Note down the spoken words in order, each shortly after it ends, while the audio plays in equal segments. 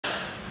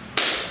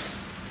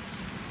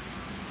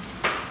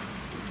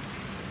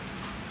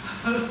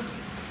So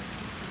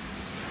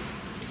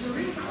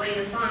recently,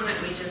 the song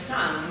that we just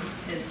sung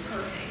is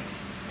perfect.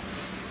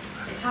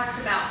 It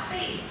talks about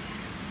faith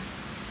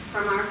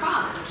from our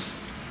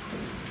fathers,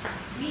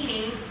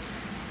 meaning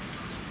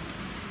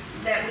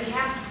that we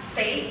have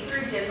faith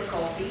through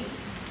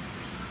difficulties.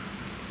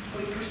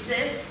 We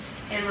persist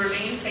and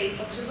remain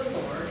faithful to the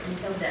Lord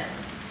until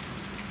death.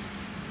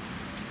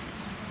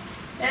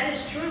 That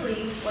is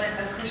truly what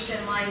a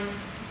Christian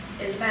life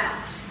is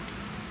about.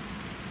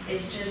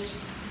 It's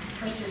just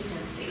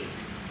persistency.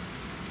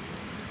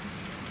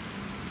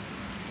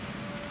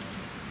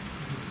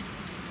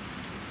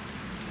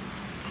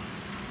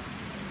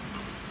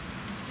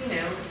 You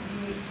know,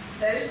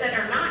 those that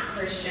are not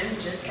Christian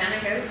just kind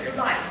of go through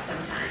life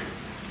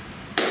sometimes.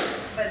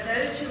 But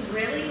those who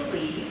really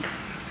believe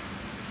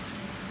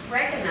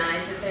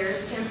recognize that there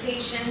is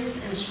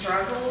temptations and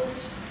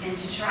struggles and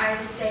to try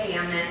to stay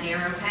on that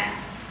narrow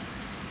path.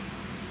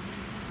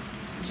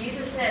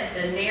 Jesus said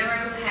the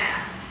narrow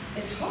path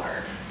is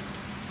hard.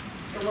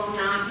 It will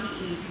not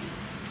be easy.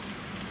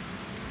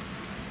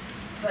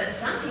 But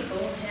some people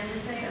tend to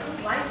say,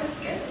 oh, life is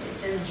good.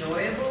 It's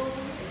enjoyable.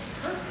 It's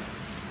perfect.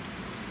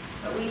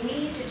 But we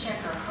need to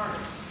check our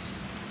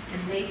hearts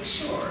and make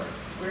sure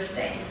we're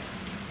saved.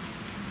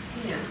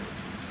 You know,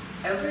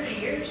 over the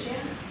years,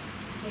 yeah.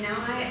 You know,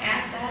 I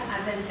ask that.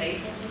 I've been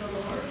faithful to the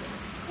Lord.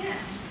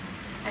 Yes.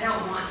 I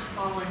don't want to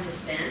fall into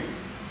sin.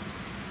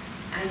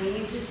 I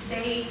need to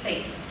stay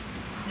faithful.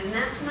 And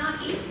that's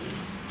not easy.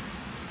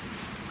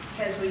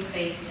 Because we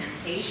face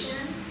temptation.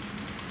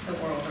 The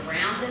world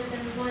around us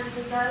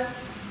influences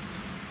us.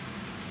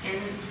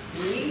 And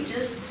we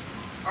just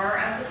are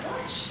of the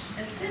flesh,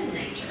 a sin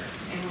nature,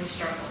 and we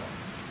struggle.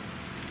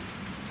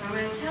 So I'm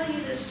going to tell you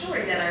this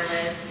story that I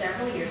read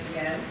several years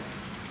ago,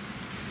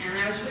 and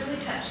I was really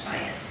touched by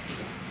it.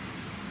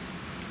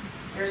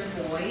 There's a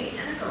boy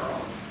and a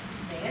girl.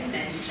 They had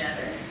met each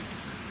other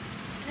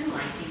and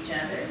liked each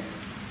other.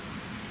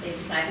 They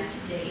decided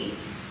to date,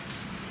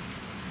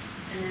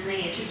 and then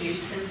they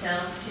introduced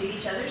themselves to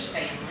each other's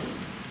family.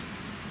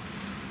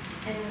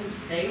 And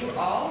they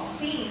all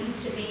seemed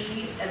to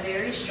be a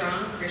very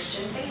strong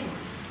Christian family.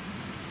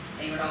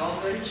 They would all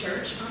go to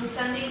church on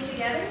Sunday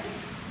together.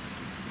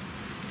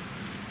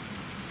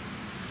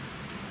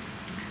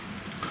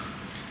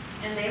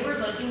 And they were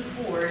looking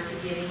forward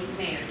to getting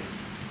married.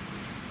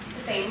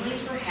 The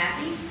families were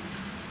happy.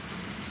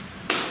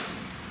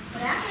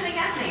 But after they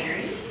got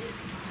married,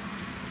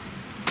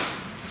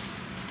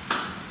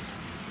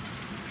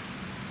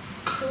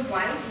 the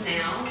wife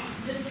now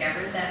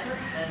discovered that her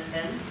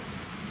husband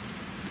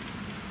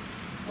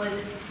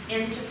was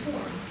into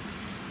porn.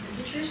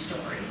 It's a true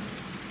story.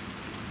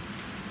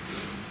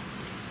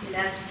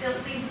 That's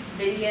filthy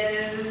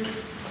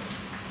videos,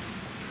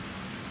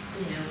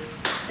 you know,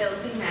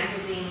 filthy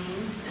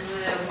magazines. And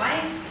the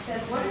wife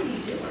said, what are you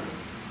doing?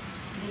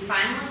 And he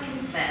finally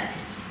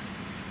confessed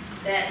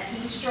that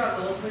he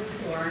struggled with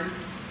porn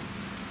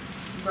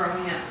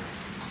growing up.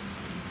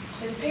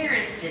 His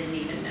parents didn't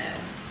even know.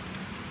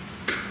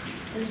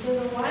 And so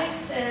the wife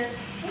says,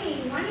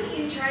 hey, why don't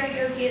you try to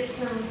go get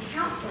some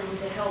counseling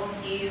to help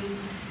you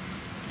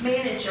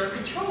manage or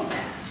control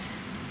that?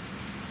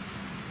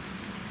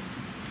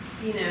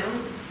 You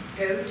know,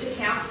 go to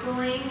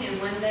counseling,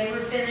 and when they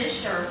were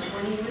finished, or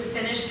when he was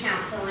finished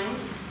counseling,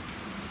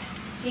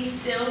 he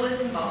still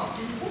was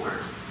involved in porn.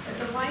 But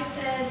the wife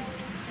said,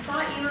 I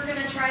thought you were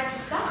going to try to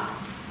stop.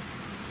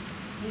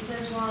 He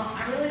says, well,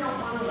 I really don't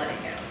want to let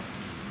it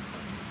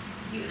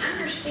go. You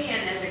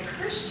understand, as a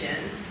Christian,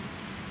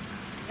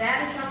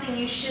 that is something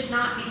you should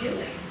not be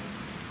doing.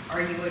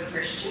 Are you a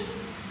Christian?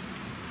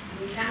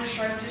 And he kind of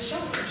shrugged his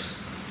shoulders.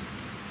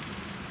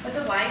 But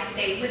the wife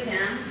stayed with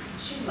him.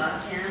 She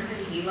loved him,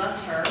 and he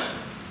loved her,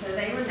 so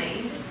they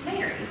remained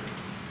married.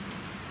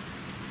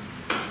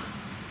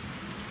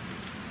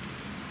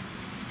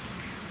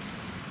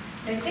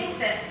 They think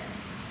that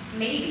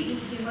maybe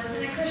he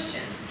wasn't a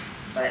Christian,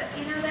 but,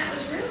 you know, that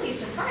was really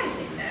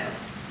surprising,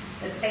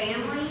 though. The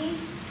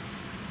families,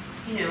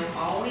 you know,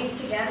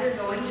 always together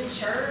going to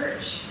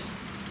church.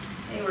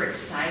 They were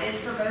excited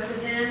for both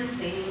of them,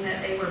 seeing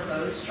that they were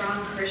both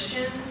strong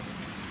Christians,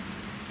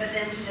 but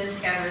then to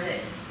discover that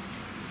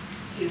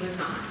he was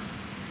not.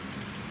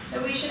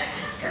 So we should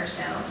ask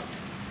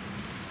ourselves,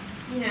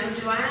 you know,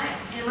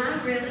 am I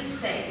really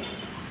saved?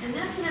 And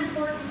that's an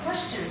important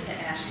question to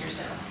ask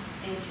yourself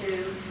and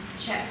to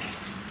check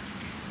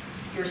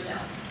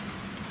yourself.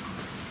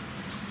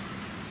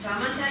 So I'm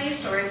going to tell you a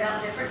story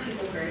about different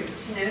people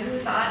groups, you know, who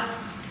thought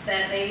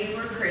that they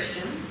were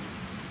Christian.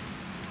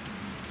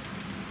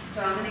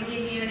 So I'm going to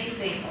give you an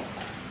example,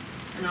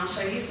 and I'll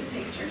show you some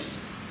pictures.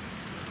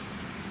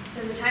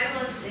 So the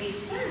title of today's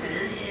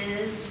sermon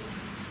is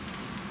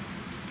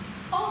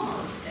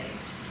Almost Saved.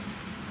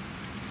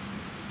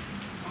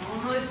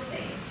 Almost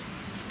saved.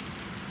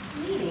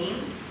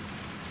 Meaning,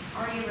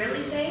 are you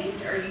really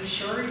saved? Are you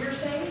sure you're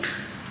saved?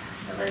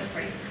 But let's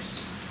pray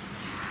first.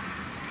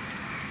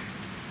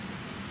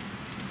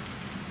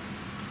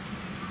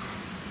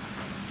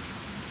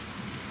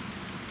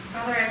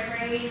 Father, I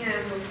pray,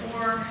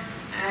 before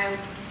I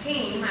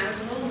came, I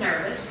was a little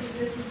nervous because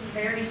this is a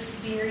very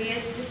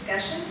serious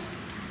discussion.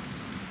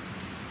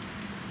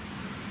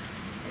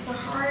 It's a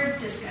hard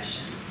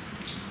discussion.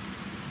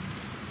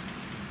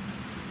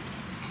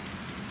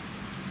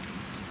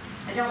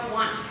 I don't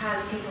want to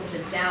cause people to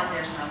doubt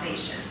their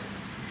salvation.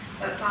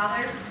 But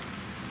Father,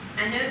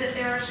 I know that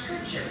there are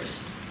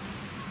scriptures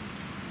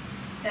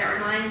that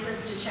reminds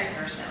us to check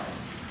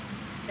ourselves.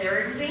 There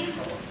are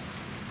examples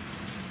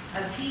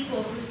of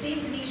people who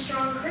seem to be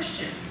strong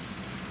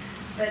Christians,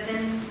 but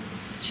then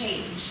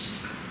changed.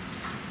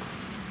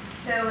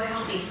 So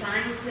help me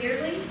sign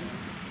clearly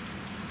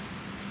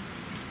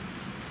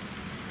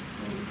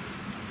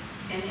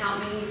and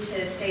help me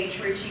to stay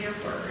true to your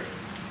word.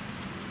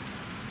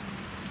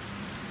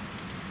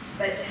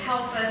 But to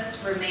help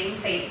us remain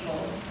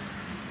faithful,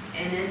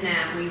 and in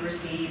that we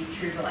receive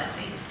true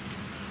blessing.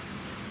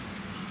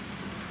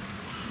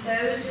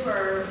 Those who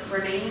are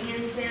remaining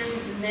in sin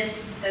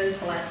miss those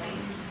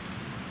blessings.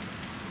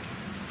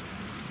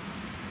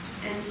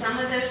 And some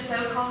of those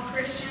so-called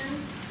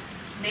Christians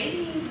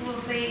maybe will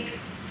think,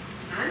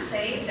 I'm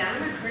saved,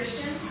 I'm a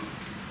Christian,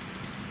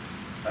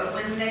 but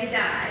when they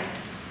die,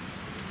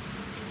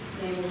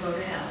 they will go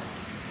to hell.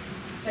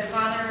 So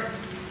Father,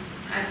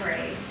 I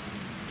pray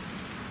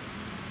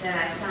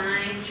that I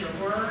signed your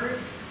word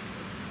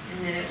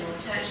and that it will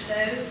touch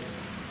those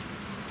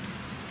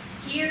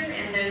here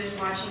and those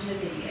watching the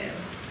video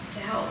to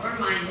help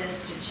remind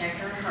us to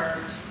check our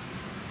heart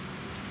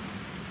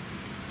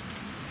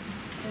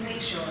to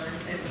make sure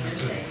that we are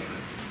saved.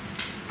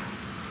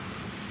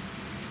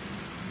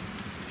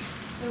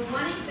 So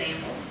one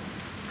example,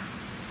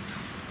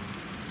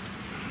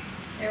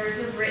 there was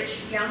a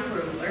rich young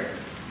ruler.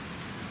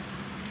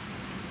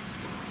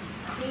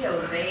 He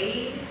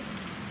obeyed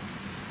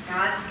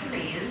God's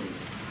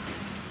commands.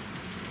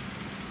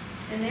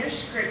 And there's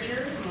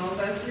scripture, and we'll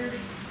go through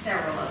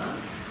several of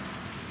them.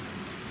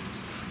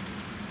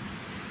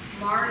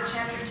 Mark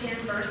chapter 10,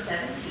 verse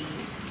 17.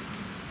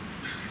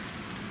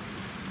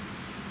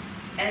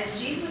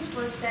 As Jesus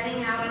was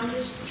setting out on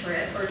his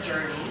trip or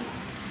journey,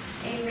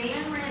 a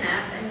man ran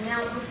up and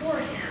knelt before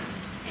him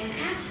and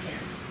asked him,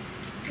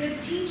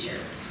 "Good teacher,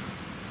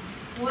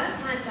 what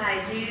must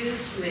I do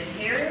to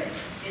inherit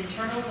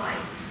eternal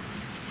life?"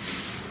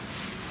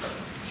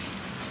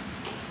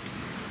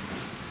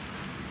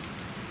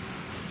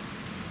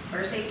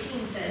 Verse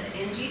 18 said,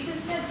 and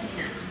Jesus said to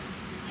him,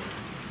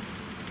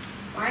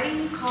 "Why do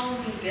you call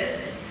me good?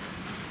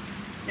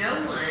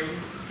 No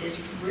one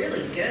is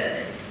really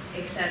good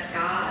except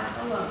God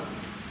alone."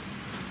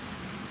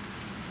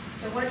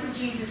 So what did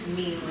Jesus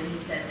mean when he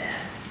said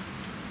that?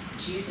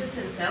 Jesus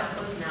himself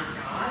was not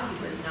God.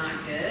 He was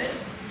not good.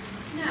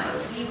 No,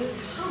 he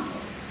was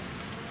humble.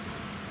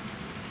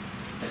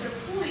 But the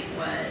point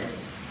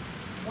was,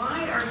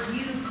 why are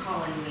you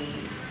calling me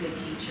good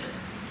teacher?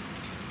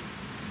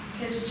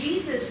 Because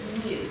Jesus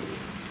knew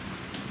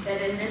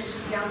that in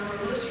this young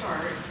ruler's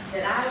heart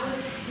that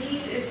he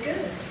is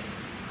good.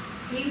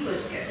 He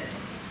was good.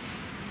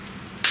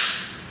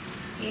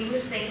 He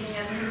was thinking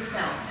of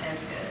himself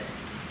as good.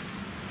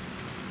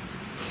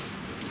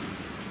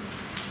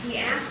 He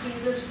asked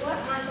Jesus,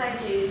 "What must I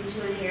do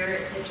to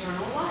inherit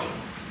eternal life?"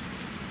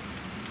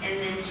 And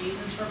then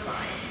Jesus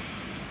replied,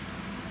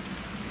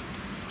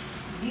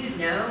 "You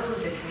know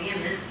the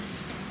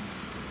commandments.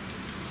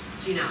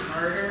 Do not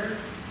murder.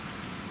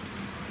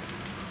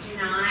 Do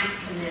not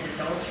commit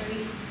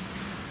adultery.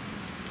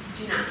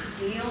 Do not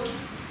steal.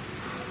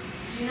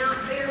 Do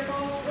not bear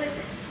false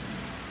witness.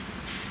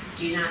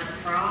 Do not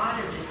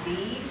defraud or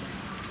deceive.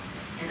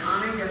 And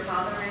honor your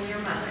father and your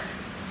mother."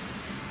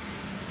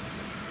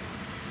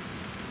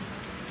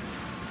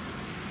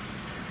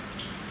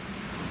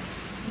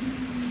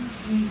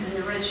 And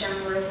the rich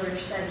young ruler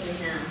said to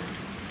him,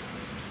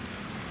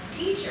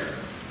 "Teacher,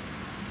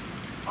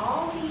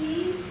 all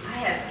these I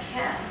have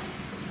kept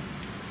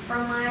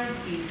from my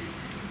youth."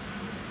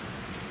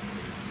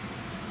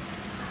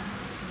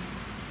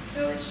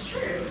 So it's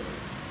true.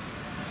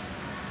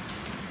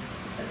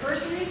 The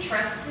person who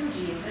trusts in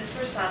Jesus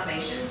for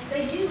salvation,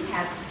 they do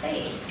have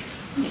faith.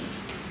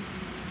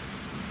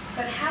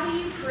 But how do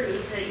you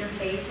prove that your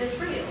faith is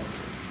real?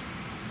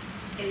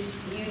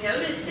 You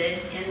notice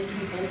it in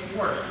people's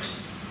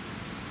works.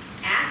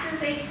 After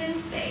they've been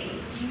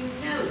saved, you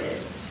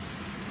notice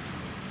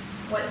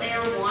what they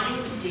are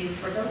wanting to do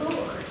for the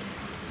Lord.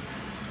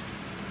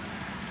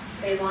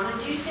 They want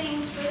to do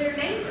things for their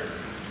neighbor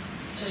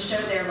to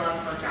show their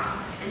love for God.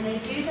 And they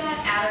do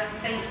that out of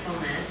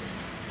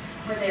thankfulness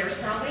for their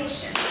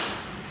salvation.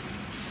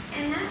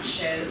 And that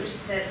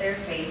shows that their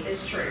faith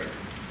is true.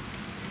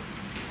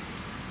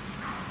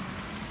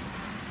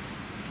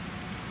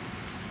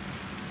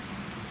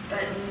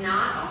 But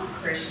not all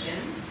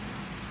Christians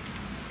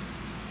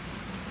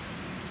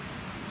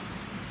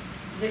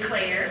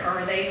declare,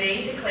 or they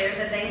may declare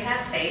that they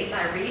have faith.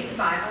 I read the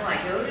Bible,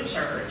 I go to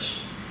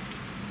church,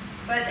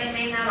 but they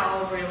may not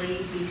all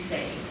really be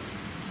saved.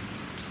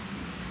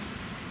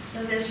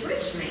 So this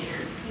rich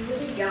man, he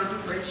was a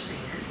young rich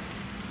man.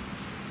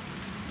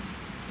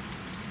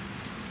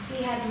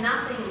 He had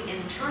nothing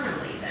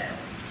internally though.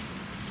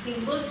 He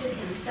looked at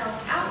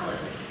himself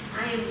outwardly.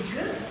 I am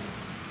good.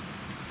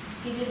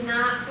 He did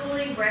not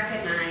fully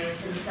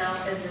recognize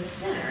himself as a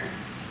sinner.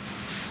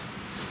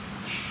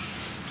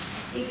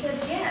 He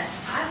said,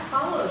 yes, I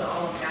followed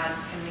all of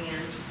God's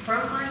commands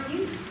from my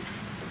youth.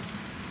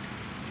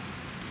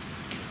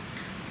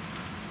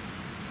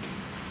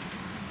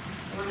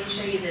 So let me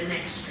show you the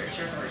next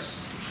scripture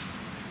first.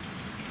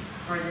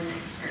 Or the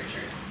next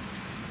scripture.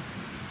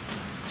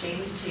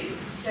 James 2.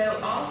 So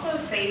also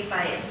faith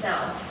by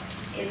itself,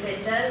 if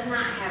it does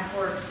not have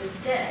works,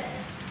 is dead.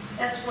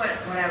 That's what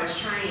I was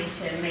trying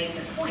to make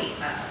the point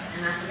of,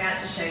 and I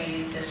forgot to show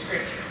you the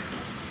scripture.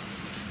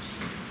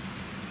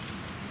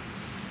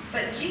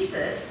 But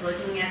Jesus,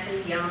 looking at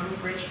the young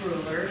rich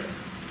ruler,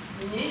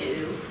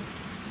 knew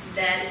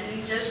that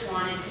he just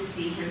wanted to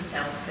see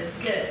himself as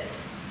good.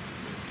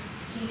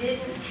 He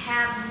didn't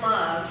have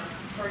love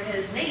for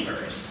his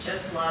neighbors,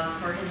 just love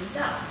for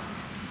himself.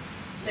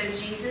 So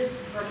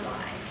Jesus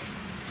replied,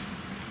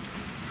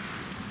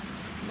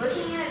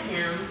 looking at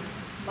him,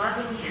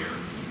 loving him,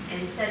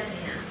 and said to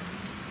him,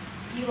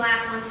 you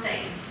lack one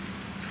thing.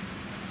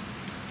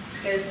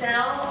 Go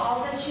sell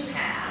all that you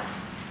have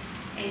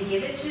and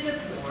give it to the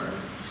poor,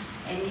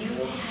 and you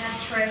will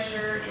have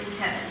treasure in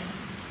heaven.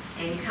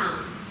 And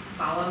come,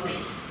 follow me.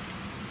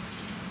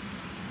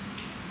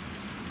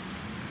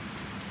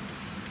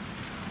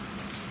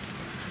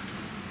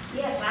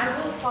 Yes, I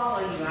will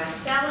follow you. I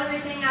sell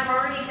everything. I've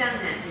already done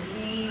that.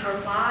 Did he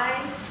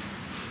reply?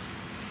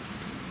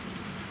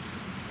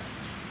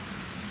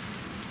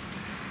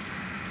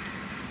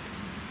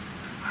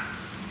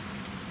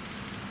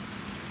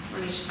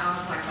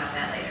 I'll talk about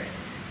that later.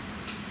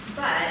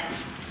 But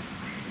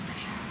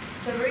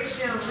the rich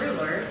young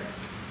ruler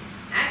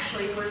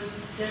actually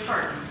was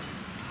disheartened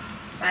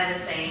by the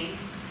saying.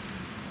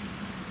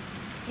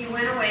 He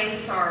went away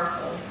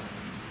sorrowful,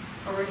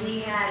 for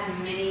he had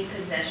many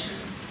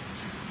possessions.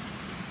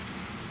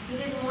 He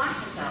didn't want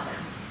to sell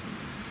them.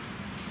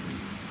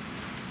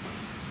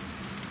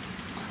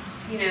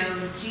 You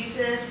know,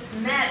 Jesus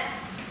met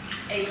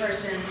a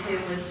person who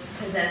was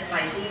possessed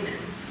by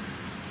demons.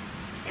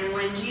 And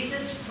when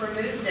Jesus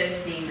removed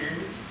those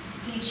demons,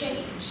 he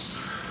changed.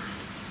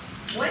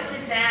 What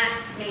did that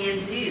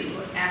man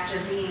do after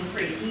being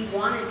free? He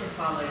wanted to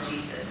follow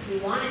Jesus. He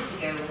wanted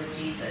to go with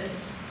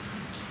Jesus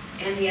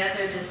and the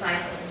other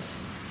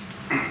disciples.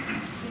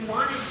 He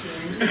wanted to,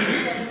 and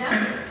Jesus said,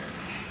 no,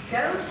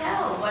 go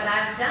tell what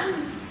I've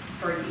done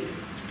for you,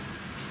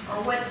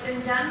 or what's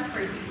been done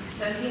for you.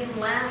 So he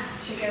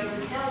left to go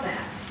and tell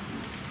that.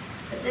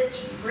 But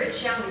this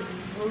rich young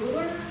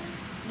ruler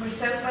was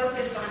so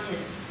focused on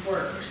his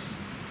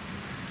works.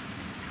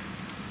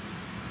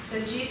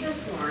 So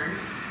Jesus warned,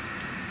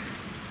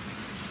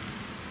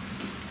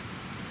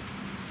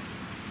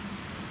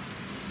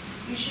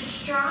 you should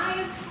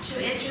strive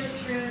to enter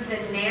through the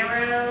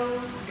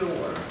narrow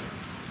door.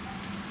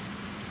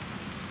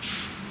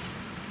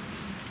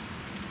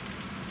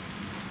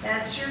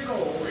 That's your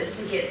goal,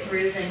 is to get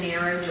through the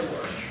narrow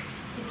door.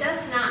 It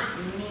does not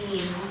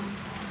mean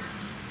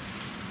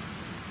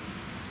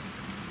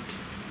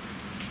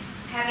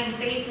having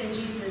faith in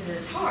Jesus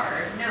is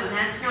hard. No,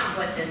 that's not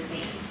what this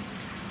means.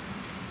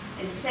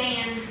 It's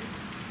saying,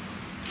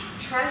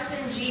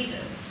 trust in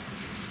Jesus.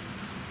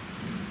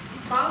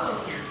 Follow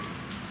him.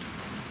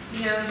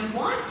 You know, you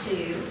want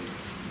to,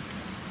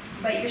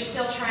 but you're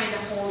still trying to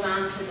hold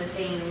on to the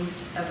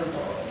things of the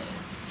world.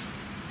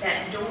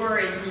 That door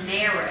is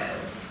narrow.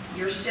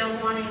 You're still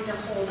wanting to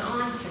hold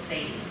on to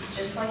things,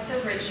 just like the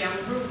rich young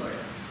ruler.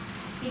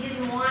 He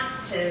didn't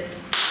want to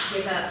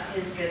give up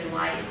his good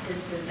life,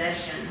 his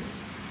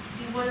possessions.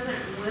 He wasn't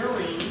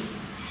willing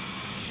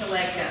to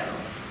let go.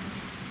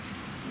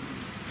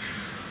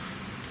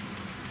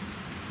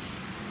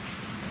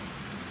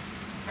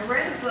 I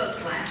read a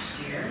book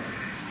last year,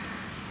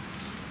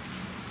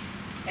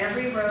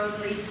 Every Road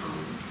Leads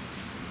Home,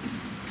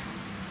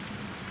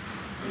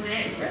 and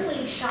it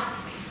really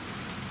shocked me.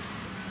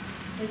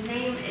 His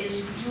name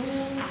is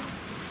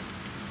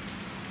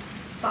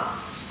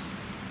Schaaf.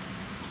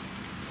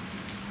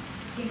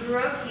 He grew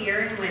up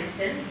here in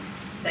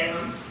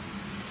Winston-Salem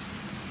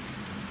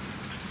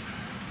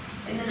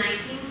in the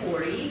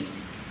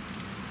 1940s.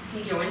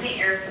 He joined the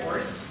Air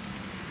Force,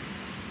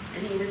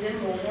 and he was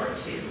in World War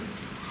II.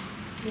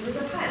 He was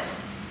a pilot.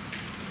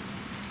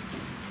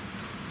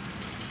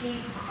 He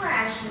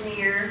crashed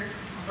near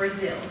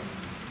Brazil.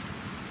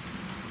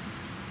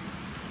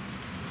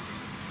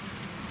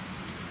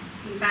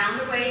 He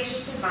found a way to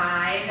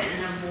survive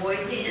and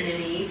avoid the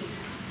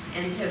enemies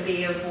and to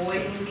be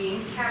avoiding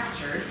being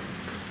captured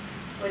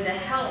with the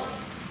help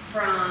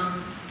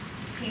from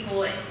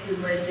people who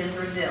lived in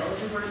Brazil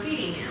who were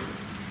feeding him.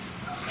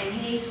 And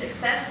he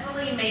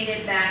successfully made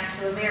it back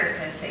to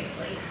America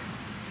safely.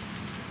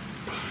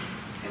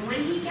 And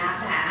when he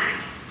got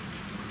back,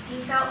 he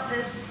felt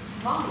this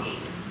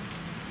longing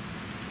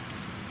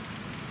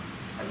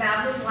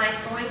about his life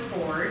going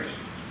forward.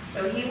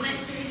 So he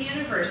went to the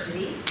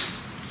university.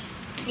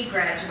 He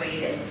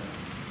graduated.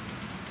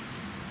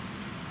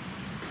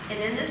 And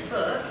in this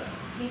book,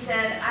 he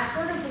said, I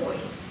heard a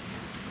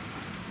voice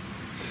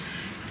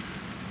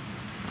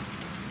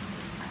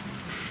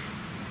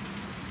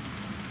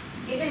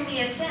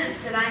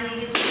sense that I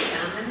needed to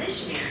become a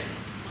missionary.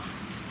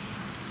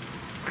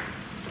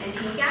 And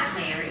he got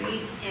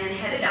married and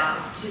headed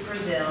off to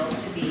Brazil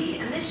to be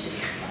a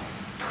missionary.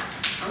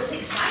 I was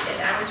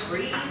excited. I was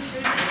reading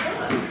through this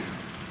book,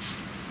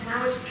 and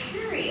I was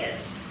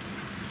curious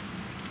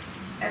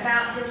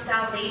about his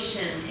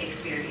salvation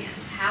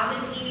experience. How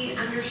did he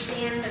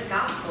understand the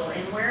gospel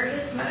and where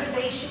his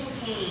motivation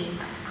came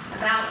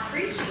about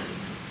preaching?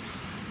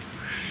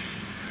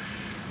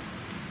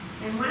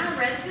 And when I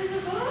read through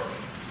the book,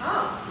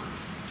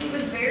 he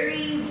was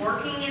very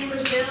working in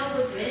Brazil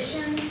with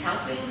missions,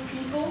 helping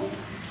people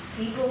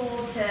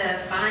to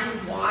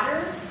find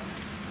water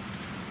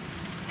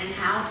and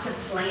how to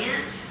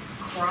plant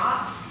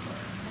crops,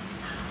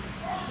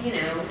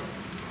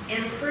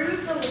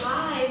 improve the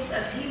lives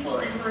of people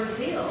in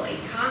Brazil,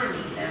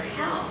 economy, their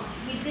health.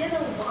 He did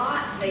a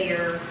lot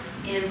there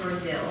in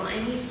Brazil,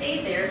 and he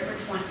stayed there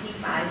for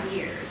 25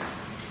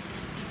 years.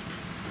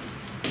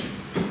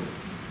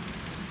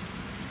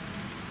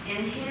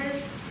 In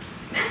his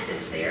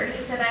message there,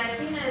 he said, I'd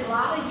seen a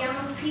lot of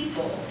young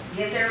people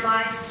give their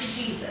lives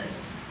to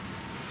Jesus.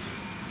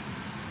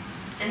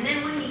 And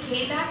then when he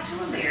came back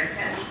to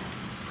America,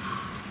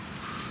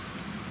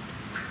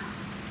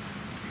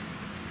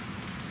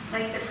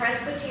 like the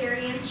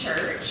Presbyterian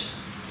Church,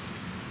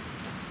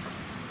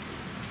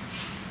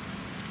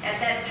 at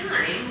that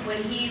time,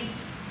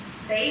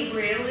 they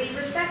really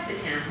respected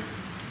him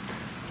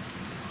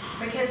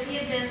because he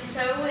had been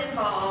so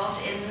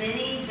involved in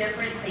many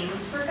different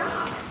things for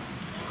God.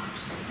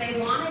 They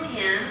wanted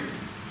him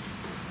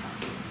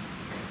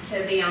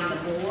to be on the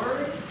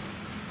board,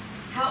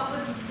 help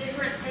with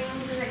different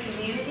things in the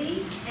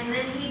community, and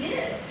then he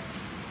did.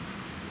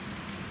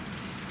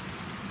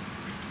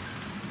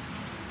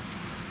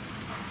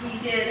 He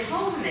did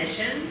home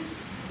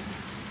missions,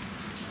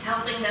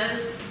 helping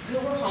those who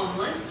were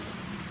homeless.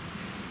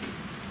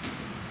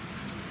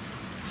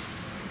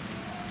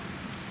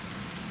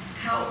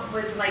 Help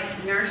with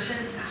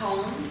nursing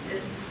homes.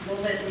 It's a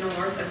little bit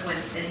north of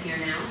Winston here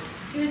now.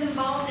 He was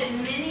involved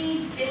in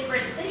many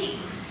different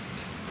things,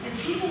 and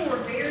people were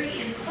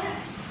very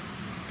impressed.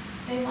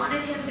 They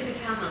wanted him to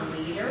become a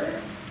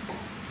leader,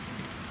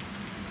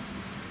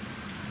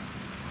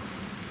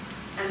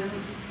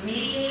 a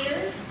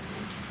mediator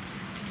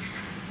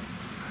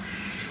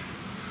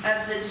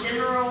of the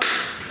General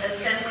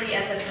Assembly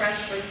of the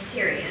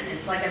Presbyterian.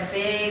 It's like a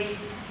big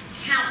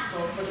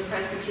council for the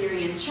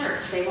Presbyterian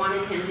Church. They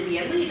wanted him to be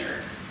a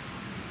leader.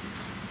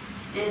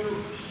 And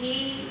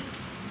he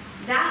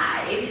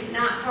died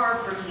not far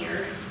from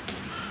here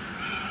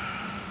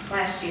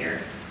last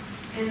year.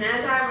 And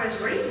as I was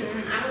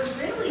reading, I was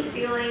really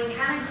feeling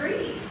kind of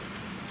grieved.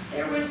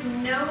 There was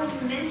no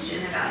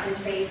mention about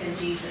his faith in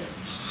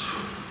Jesus.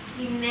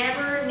 He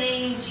never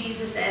named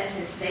Jesus as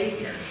his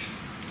Savior.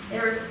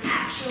 There was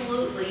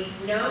absolutely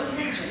no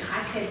mention.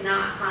 I could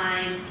not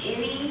find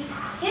any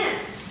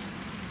hints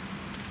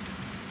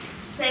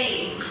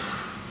saying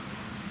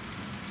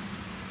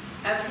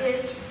of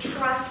his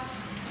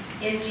trust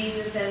in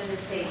Jesus as his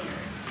Savior.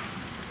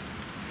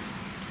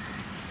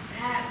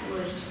 That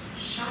was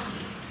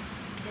shocking.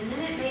 And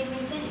then it made me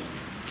think,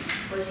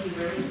 was he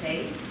really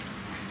saved?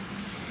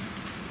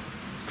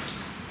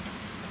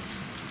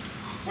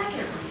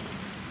 Secondly,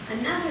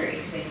 another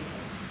example.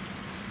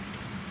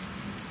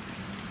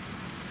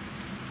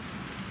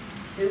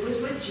 Who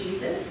was with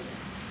Jesus?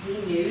 He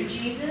knew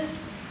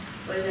Jesus,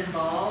 was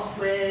involved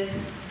with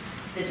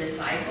the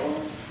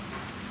disciples.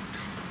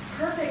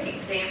 Perfect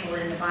example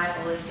in the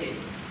Bible is who?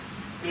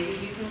 Maybe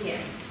you can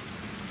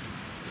guess.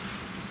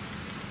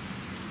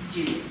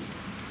 Judas.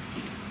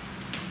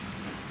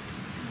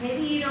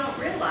 Maybe you don't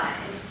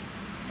realize,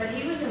 but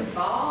he was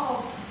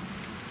involved.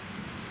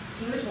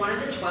 He was one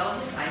of the 12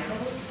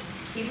 disciples.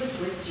 He was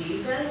with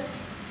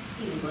Jesus.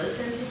 He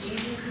listened to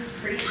Jesus'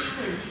 preaching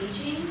and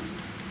teachings.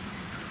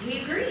 He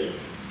agreed.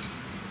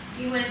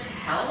 He went to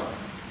help,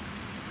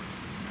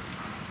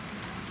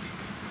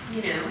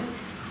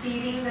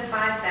 feeding the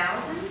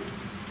 5,000.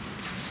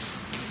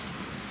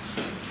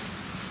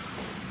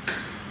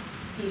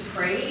 He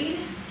prayed.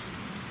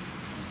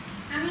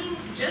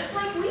 Just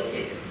like we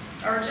do,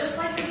 or just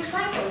like the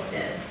disciples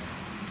did.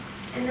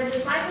 And the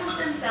disciples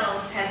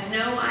themselves had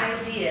no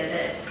idea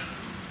that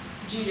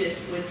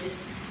Judas would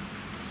just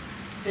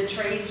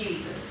betray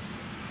Jesus.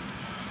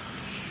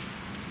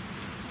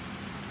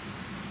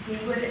 He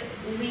would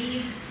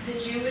lead the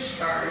Jewish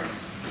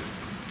guards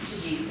to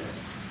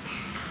Jesus.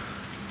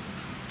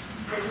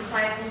 The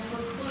disciples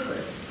were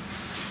clueless.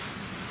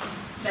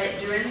 But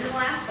during the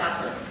Last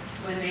Supper,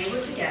 when they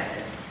were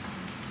together,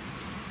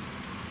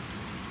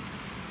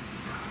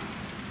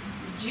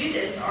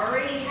 Judas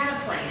already had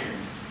a plan.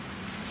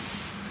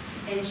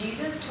 And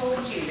Jesus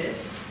told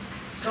Judas,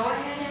 go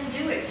ahead and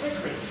do it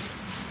quickly.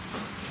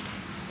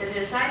 The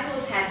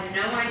disciples had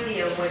no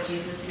idea what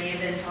Jesus may have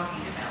been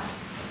talking about.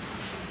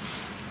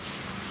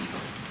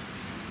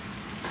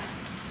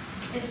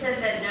 It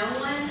said that no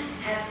one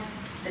at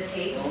the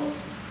table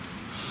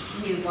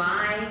knew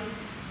why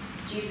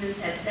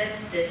Jesus had said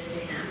this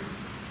to him.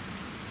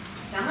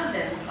 Some of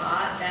them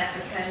thought that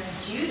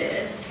because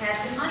Judas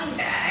had the money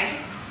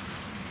bag,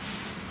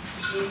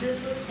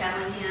 Jesus was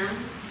telling him,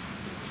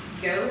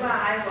 go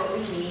buy what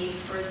we need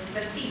for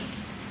the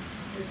feast,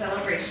 the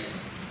celebration.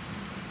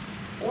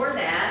 Or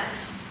that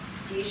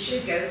he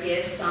should go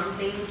give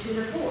something to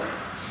the poor.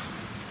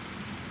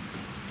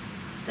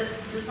 The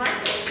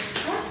disciples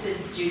trusted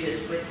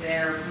Judas with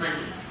their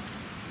money.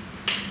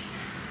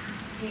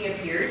 He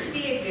appeared to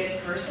be a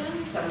good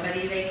person,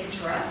 somebody they could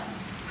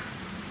trust,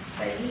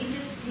 but he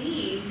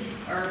deceived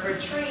or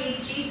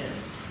betrayed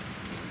Jesus.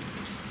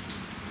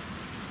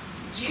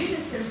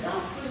 Judas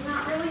himself was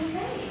not really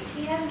saved.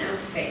 He had no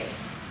faith.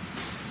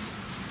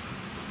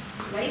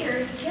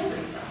 Later, he killed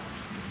himself.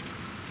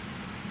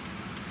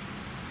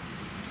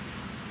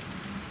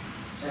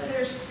 So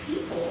there's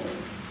people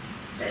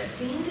that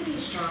seem to be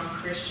strong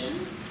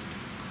Christians,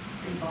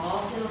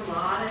 involved in a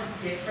lot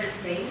of different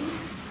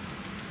things.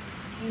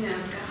 You know,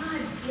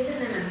 God's given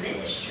them a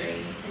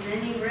ministry, and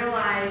then you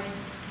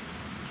realize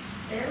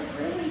they're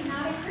really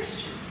not a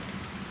Christian.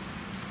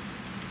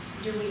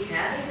 Do we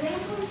have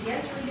examples?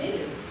 Yes, we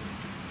do.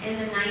 In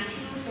the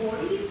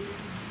 1940s,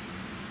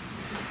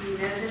 you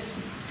know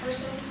this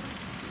person?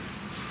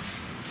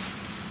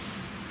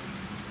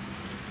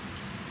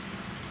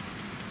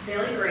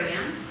 Billy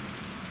Graham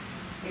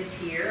is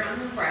here on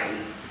the right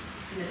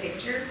in the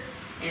picture,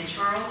 and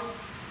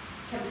Charles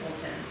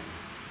Templeton.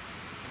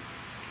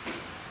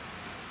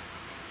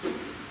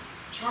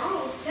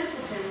 Charles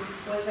Templeton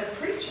was a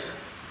preacher.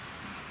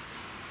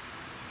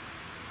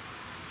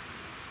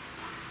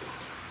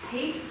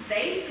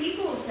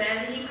 People said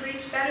that he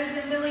preached better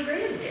than Billy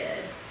Graham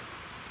did.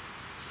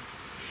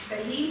 But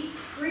he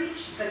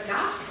preached the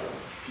gospel.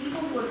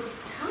 People would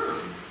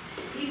come.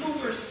 People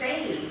were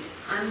saved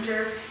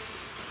under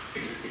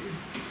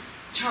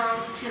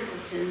Charles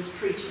Templeton's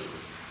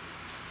preachings.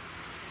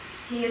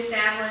 He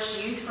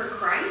established Youth for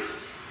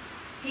Christ.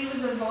 He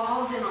was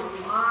involved in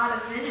a lot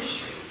of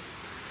ministries.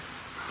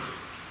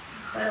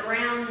 But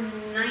around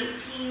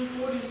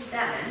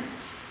 1947,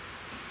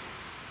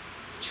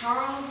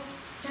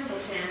 Charles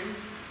Templeton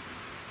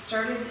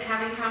started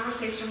having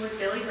conversation with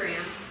Billy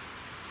Graham.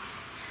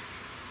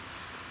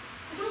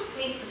 I don't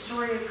think the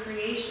story of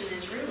creation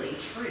is really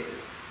true.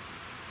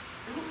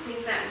 I don't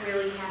think that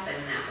really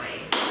happened that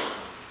way.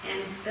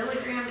 And Billy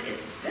Graham,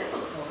 it's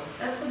biblical.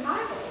 That's the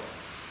Bible.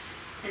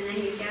 And then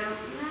he'd go,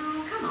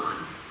 no, come on.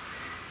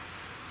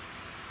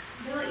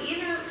 Billy,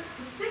 you know,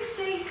 the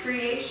 6-day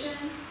creation,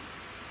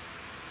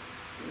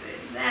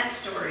 that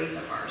story's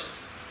a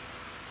farce.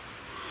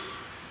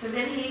 So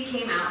then he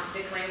came out to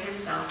declare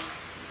himself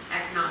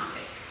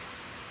agnostic.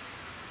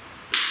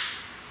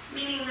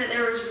 Meaning that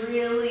there was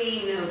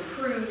really no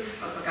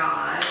proof of a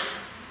God,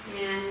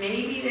 and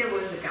maybe there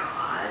was a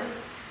God,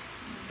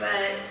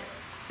 but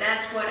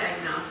that's what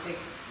agnostic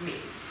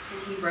means.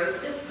 And he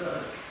wrote this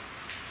book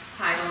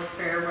titled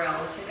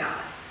Farewell to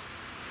God.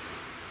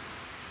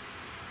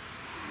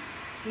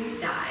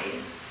 He's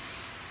died.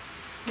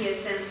 He has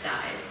since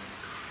died.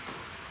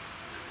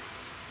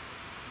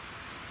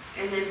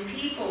 And then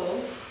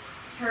people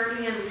heard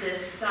him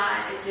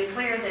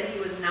declare that he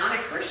was not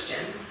a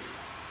Christian.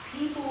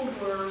 People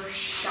were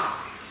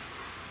shocked.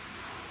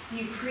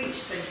 You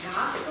preach the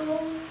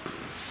gospel.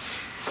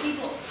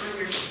 People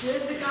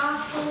understood the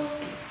gospel.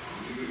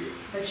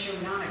 But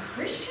you're not a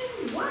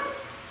Christian?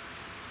 What?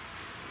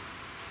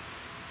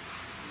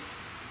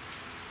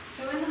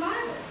 So in the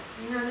Bible,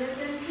 you know, there have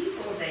been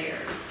people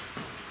there.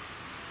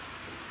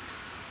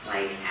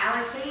 Like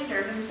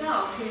Alexander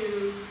himself,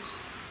 who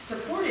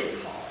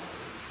supported Paul.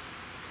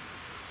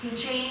 He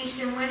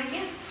changed and went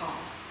against Paul.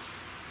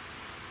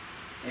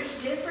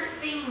 There's different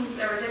things,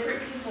 there are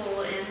different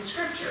people in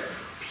Scripture.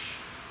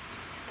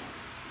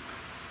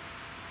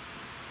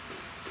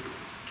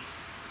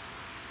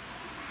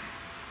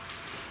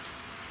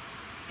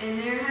 And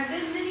there have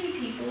been many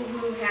people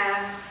who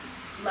have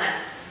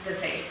left the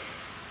faith.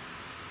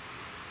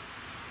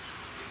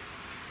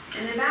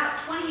 In about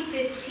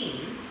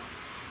 2015,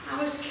 I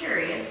was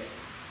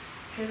curious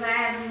because I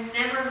had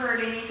never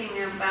heard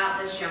anything about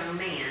this young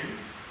man.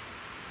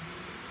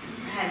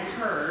 I hadn't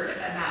heard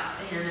about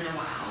him in a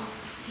while.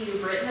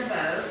 He'd written a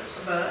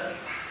book.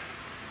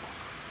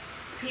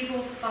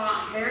 People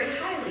thought very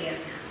highly of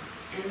him.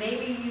 And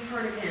maybe you've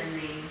heard of him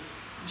named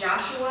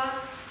Joshua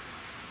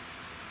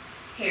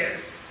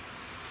Harris.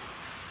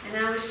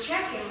 And I was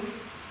checking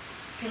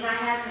because I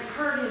hadn't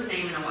heard his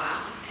name in a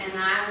while. And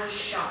I was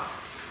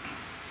shocked.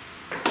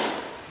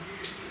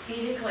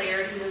 He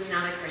declared he was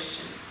not a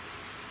Christian.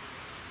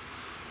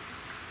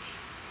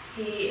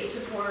 He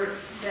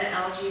supports the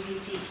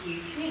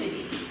LGBTQ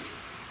community.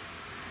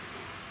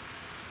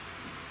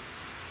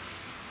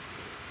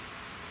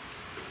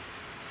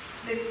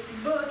 The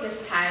book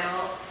is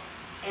titled,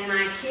 "And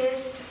I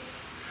Kissed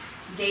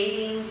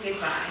Dating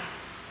Goodbye."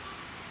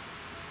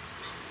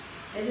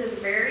 This is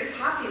a very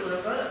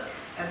popular book,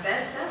 a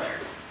bestseller.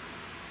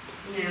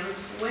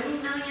 20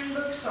 million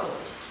books sold.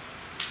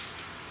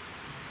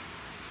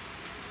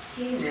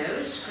 He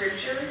knows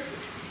Scripture.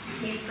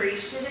 He's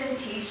preached it and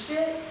taught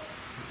it.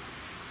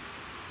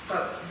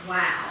 But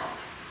wow.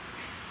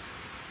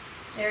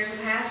 There's a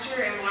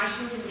pastor in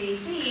Washington,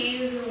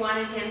 D.C. who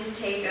wanted him to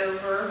take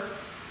over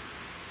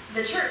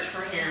the church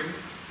for him.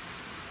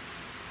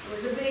 It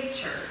was a big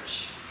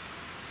church.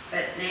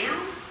 But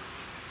now,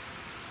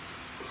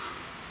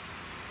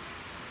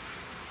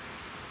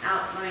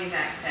 let me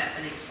backstep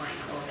and explain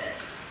a little bit.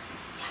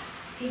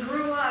 He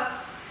grew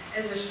up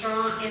in a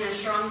strong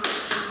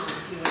Christian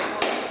home. He was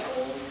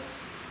homeschooled.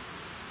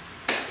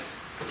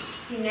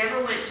 He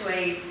never went to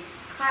a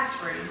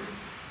classroom.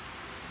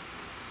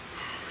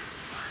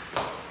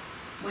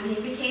 When he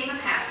became a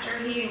pastor,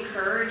 he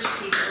encouraged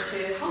people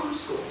to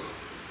homeschool,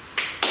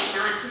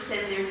 not to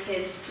send their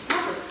kids to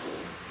public school.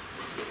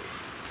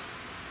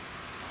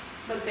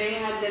 But there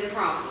had been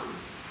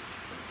problems.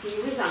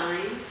 He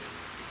resigned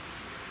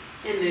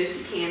and moved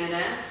to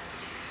Canada.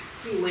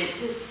 He went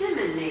to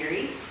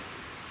seminary.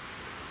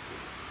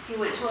 He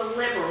went to a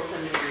liberal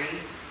seminary.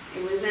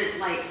 It wasn't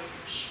like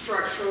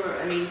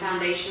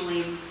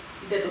foundationally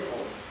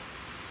biblical.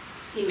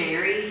 He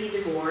married, he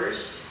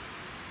divorced.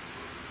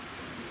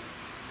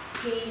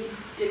 He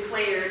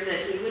declared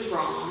that he was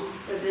wrong,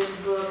 that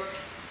this book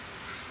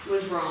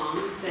was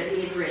wrong, that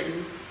he had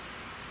written.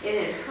 It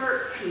had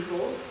hurt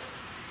people,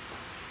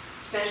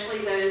 especially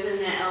those in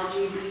the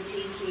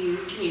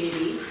LGBTQ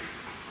community.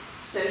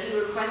 So he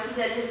requested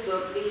that his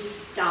book be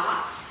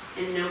stopped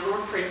and no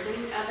more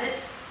printing of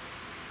it.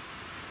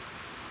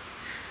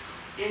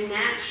 And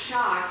that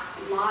shocked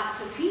lots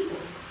of people.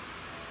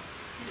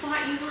 I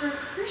thought you were a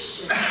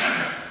Christian.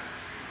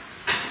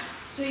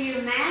 So you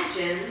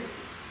imagine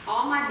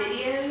all my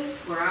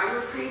videos where I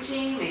were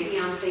preaching, maybe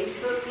on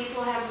Facebook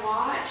people have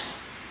watched.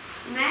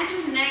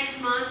 Imagine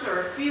next month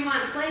or a few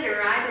months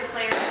later, I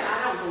declare that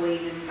I don't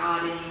believe in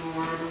God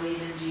anymore, I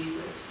believe in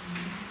Jesus.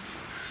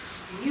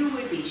 You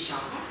would be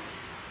shocked.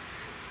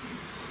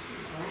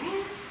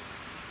 Brad,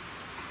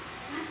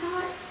 I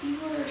thought you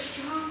were a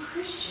strong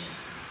Christian.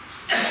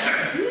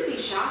 You would be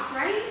shocked,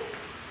 right?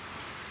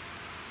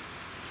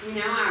 You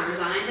know, I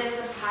resigned as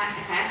a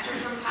pastor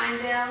from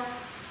Pinedale,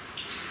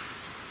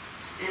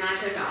 and I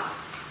took off.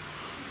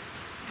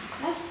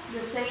 That's the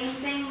same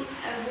thing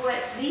of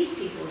what these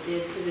people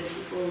did to the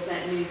people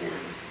that knew them.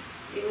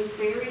 It was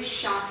very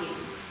shocking.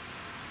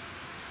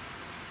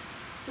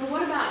 So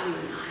what about you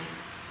and I?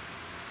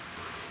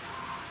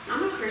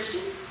 I'm a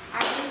Christian. I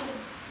read the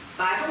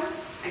Bible.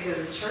 I go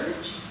to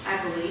church. I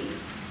believe.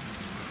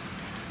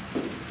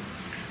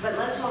 But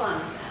let's hold on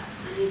to that.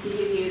 I need to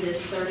give you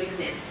this third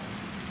example.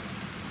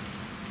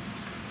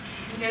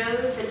 You know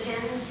the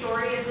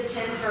story of the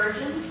 10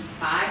 virgins?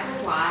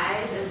 5 were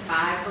wise and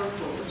 5 were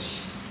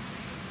foolish.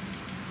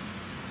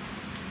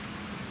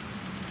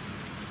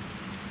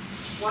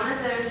 One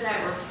of those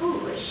that were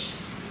foolish,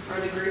 or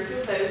the group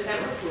of those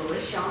that were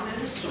foolish, y'all know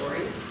the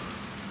story.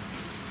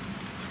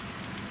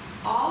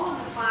 All of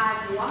the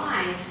 5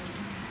 wise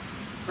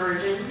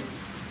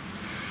virgins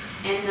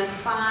and the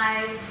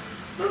 5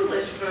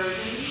 foolish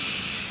virgins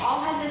all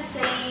had the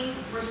same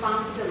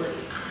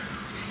responsibility,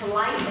 to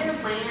light their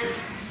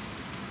lamps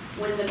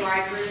when the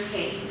bridegroom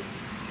came,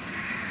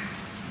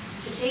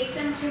 to take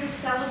them to the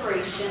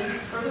celebration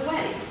for the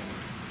wedding.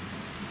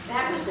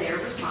 That was their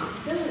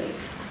responsibility.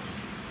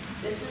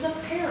 This is a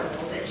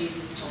parable that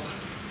Jesus told.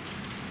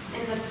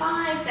 And the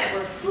 5 that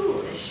were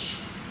foolish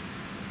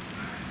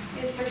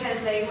is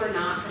because they were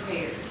not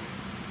prepared.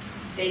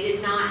 They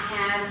did not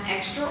have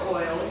extra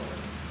oil.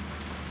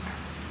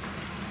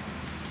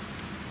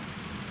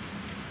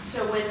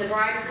 So when the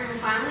bridegroom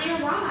finally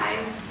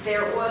arrived,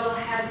 their oil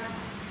had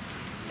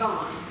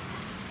gone.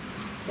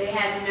 They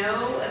had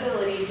no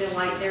ability to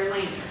light their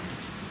lantern.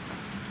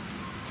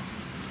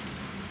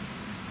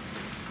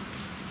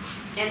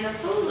 And the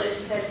foolish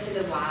said to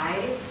the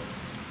wise,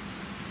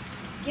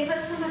 "Give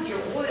us some of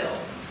your oil,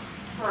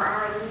 for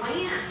our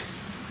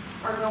lamps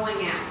are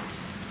going out."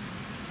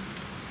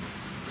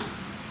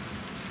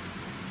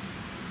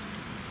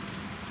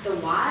 The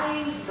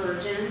wise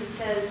virgin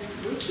says,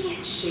 "We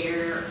can't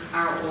share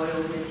our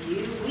oil with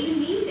you. We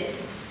need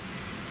it.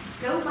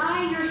 Go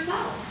buy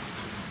yourself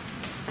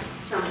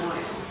some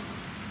oil."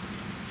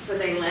 So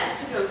they left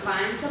to go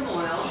find some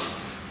oil,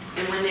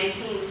 and when they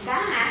came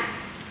back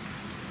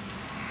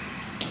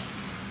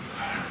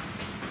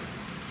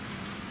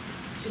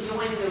to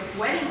join the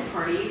wedding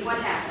party, what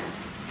happened?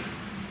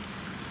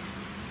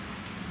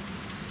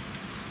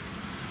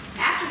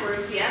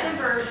 Afterwards, the other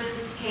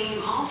virgins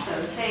came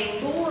also,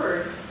 saying,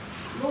 "Lord,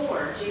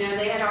 Lord." You know,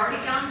 they had already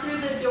gone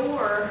through the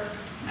door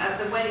of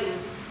the wedding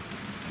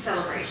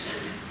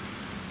celebration.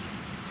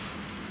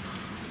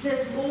 It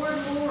says, "Lord,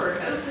 Lord,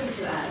 open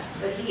to us."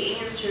 But he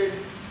answered,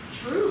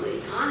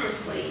 "Truly,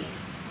 honestly,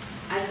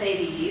 I say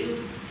to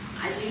you,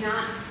 I do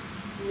not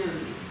know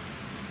you."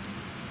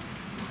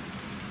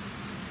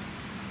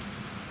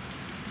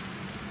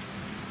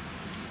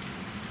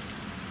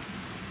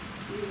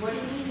 What do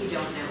you mean you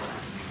don't know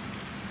us?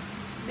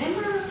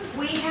 Remember,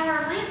 we had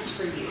our lamps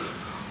for you,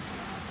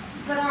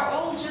 but our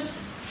oil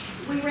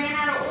we ran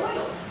out of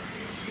oil.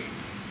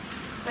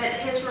 But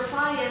his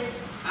reply is,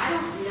 "I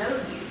don't know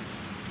you."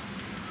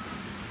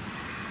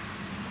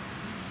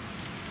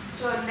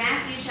 So in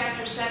Matthew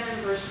chapter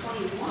 7, verse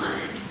 21,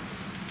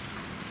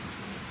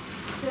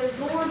 it says,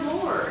 Lord,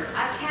 Lord,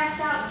 I've cast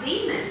out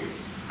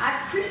demons.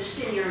 I've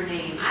preached in your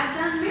name. I've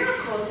done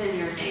miracles in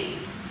your name.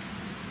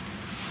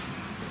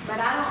 But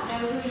I don't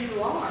know who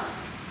you are.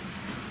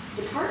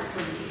 Depart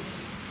from me.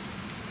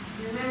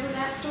 You remember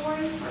that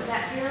story or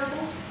that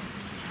parable?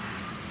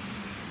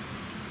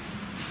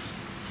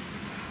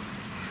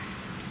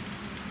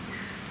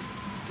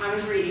 I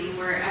was reading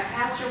where a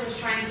pastor was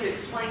trying to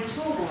explain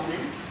to a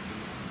woman.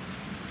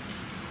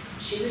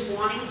 She was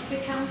wanting to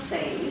become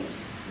saved,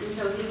 and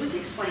so he was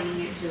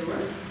explaining it to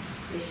her.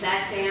 They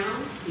sat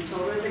down, he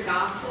told her the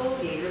gospel,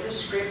 gave her the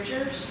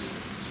scriptures.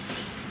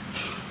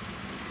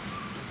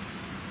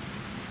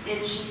 And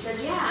she said,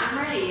 yeah, I'm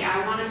ready.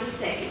 I want to be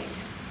saved.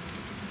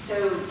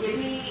 So give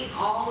me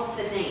all of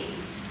the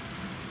names.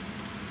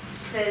 She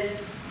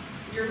says,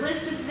 your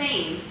list of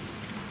names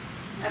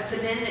of the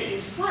men that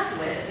you've slept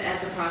with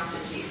as a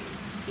prostitute.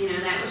 You know,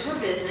 that was her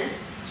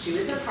business. She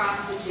was a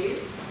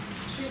prostitute.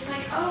 She was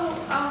like, oh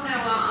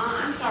no,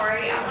 I'm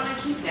sorry. I want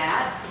to keep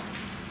that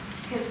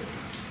because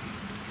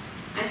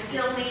I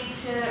still need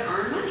to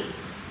earn money.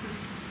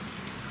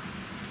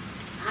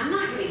 I'm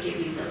not going to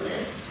give you the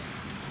list.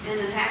 And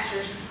the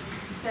pastor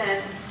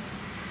said,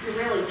 you're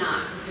really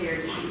not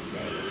prepared to be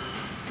saved.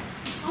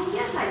 Oh,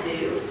 yes, I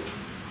do.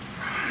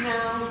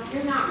 No,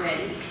 you're not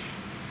ready.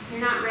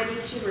 You're not ready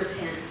to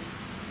repent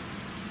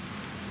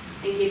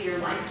and give your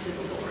life to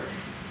the Lord.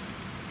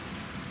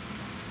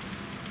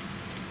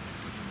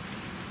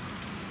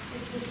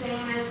 It's the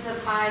same as the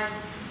 5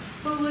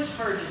 foolish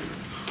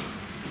virgins.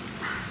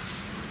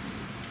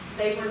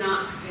 They were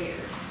not prepared.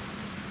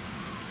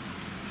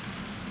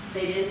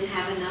 They didn't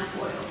have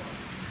enough oil.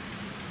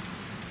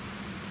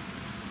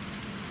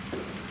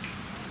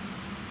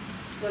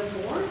 The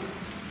 4th?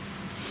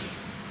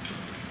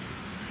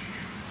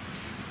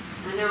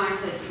 I know I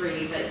said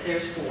 3, but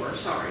there's 4,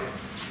 sorry.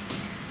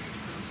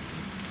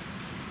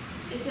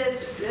 It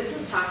says, this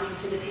is talking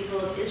to the people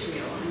of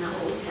Israel in the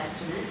Old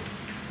Testament.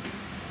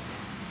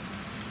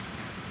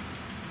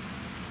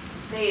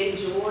 They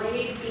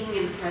enjoyed being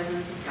in the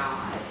presence of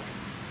God.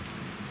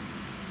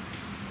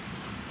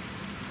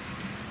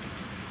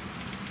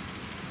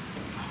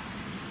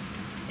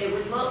 It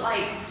would look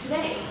like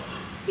today,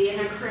 being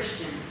a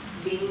Christian,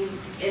 being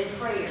in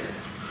prayer,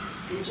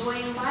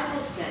 enjoying Bible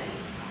study,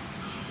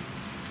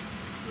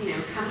 you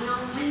know, coming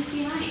on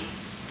Wednesday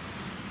nights,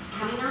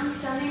 coming on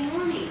Sunday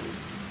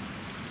mornings,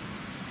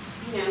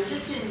 you know,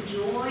 just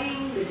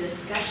enjoying the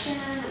discussion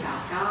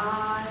about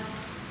God,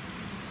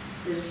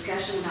 the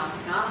discussion about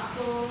the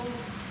gospel,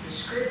 the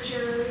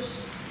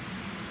scriptures.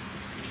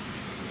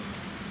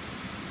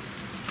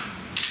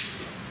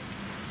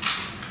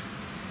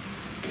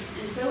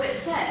 And so it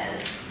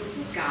says, this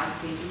is God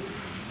speaking,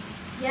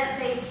 yet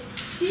they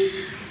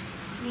seek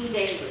me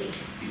daily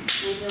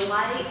and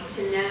delight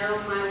to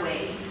know my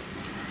ways,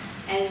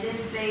 as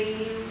if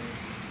they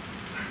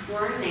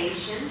were a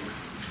nation,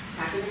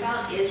 talking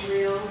about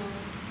Israel,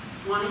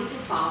 wanting to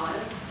follow,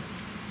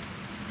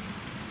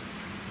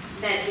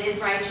 that did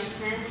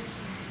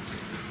righteousness,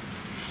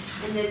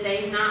 and that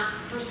they not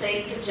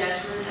forsake the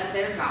judgment of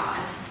their God.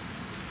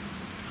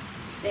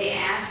 They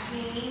ask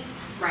me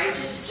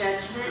righteous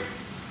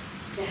judgments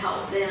to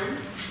help them,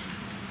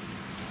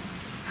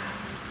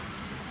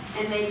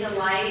 and they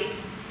delight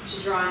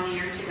to draw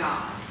near to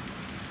God.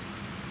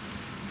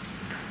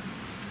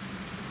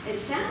 It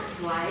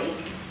sounds like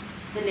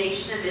the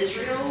nation of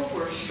Israel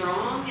were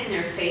strong in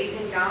their faith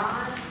in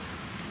God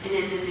and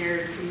in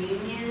their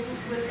communion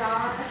with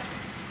God,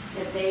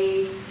 that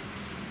they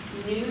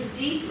knew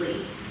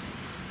deeply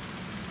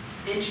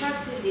and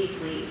trusted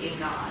deeply in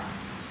God.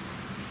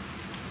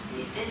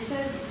 And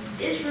so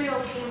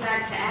Israel came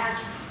back to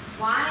ask,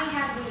 why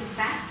have we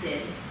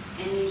fasted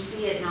and you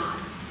see it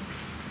not?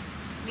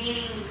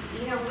 Meaning,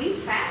 you know, we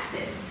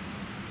fasted.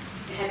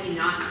 Have you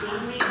not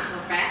seen me for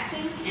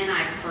fasting? And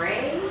I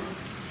pray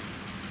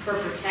for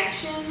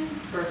protection,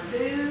 for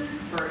food,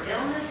 for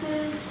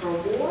illnesses, for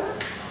war.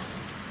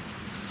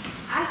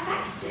 I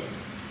fasted.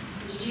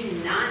 Did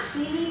you not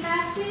see me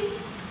fasting?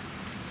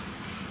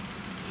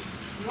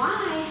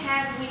 Why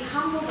have we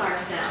humbled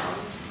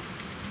ourselves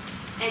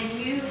and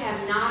you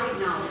have not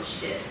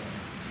acknowledged it?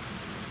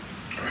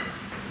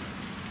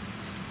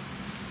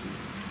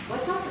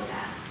 What's up with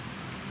that?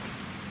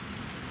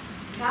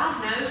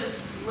 God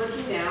knows,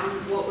 looking down,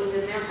 what was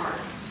in their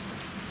hearts.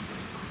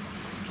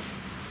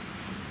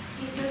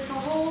 He says,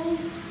 behold,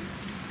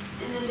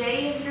 in the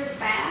day of your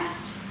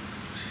fast,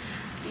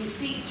 you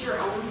seeked your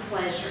own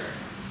pleasure.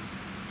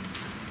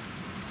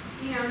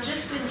 You know,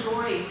 just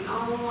enjoying,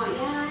 oh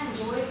yeah, I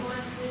enjoy going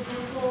to the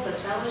temple, the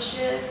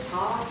fellowship,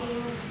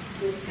 talking,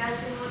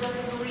 discussing with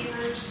other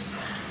believers.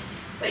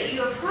 But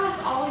you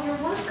oppress all your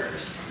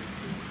workers.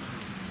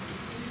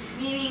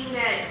 Meaning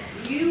that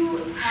you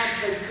have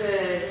the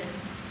good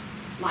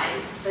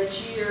life,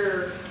 but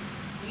you're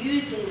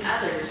using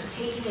others,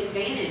 taking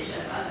advantage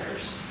of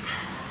others.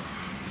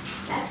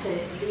 That's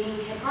it, being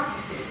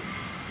hypocrisy.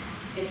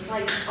 It's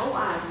like, oh,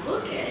 I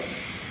look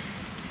it,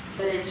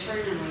 but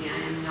internally I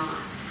am not.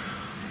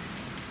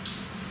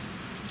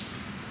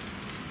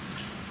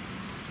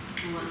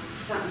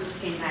 something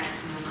just came back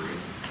to my mind.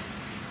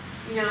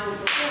 You know,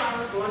 before I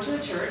was going to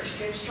a church,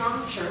 good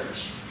strong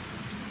church.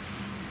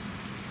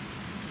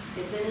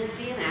 It's in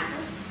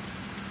Indianapolis.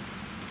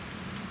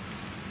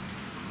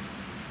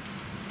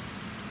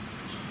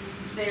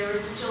 There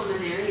was a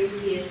gentleman there. He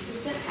was the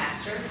assistant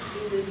pastor.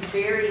 He was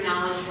very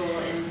knowledgeable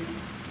in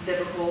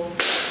biblical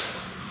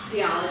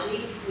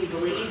theology. We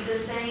believed the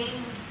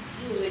same.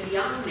 He was a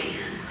young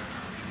man,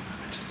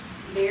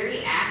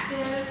 very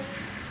active,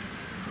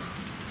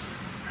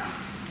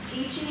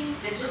 teaching.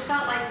 It just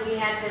felt like we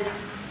had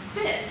this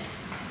fit,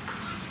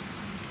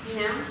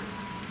 you know,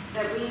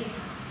 that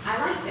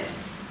I liked him.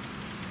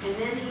 And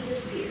then he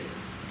disappeared.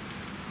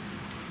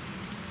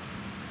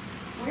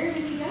 Where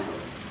did he go?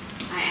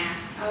 I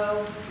asked.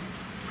 Oh,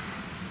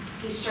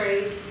 he's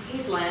strayed.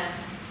 He's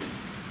left.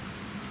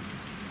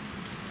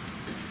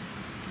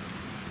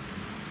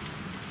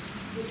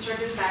 He's turned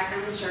his back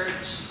on the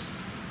church.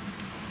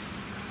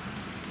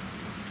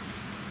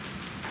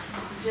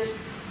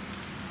 Just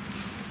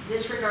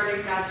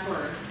disregarded God's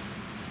word.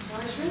 So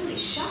I was really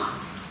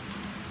shocked.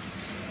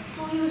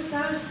 Well, he was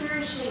so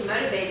spiritually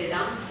motivated,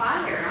 on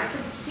fire. I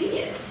could see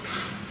it.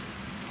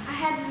 I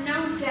had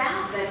no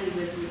doubt that he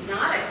was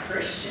not a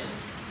Christian.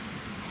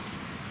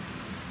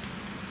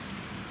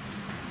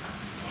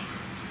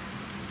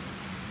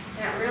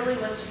 That really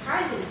was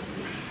surprising to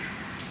me.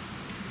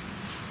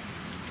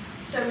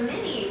 So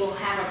many will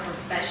have a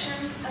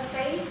profession of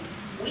faith.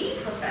 We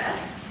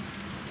profess,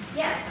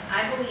 yes,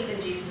 I believe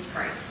in Jesus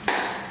Christ.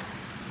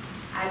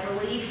 I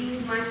believe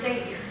he's my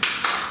Savior.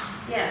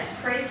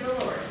 Yes, praise the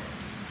Lord.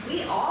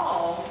 We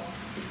all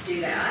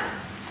do that.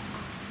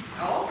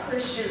 All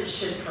Christians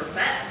should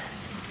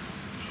profess,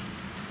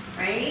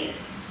 right?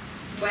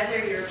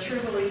 Whether you're a true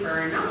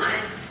believer or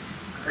not,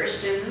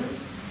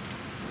 Christians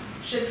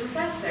should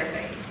profess their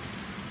faith.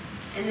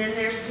 And then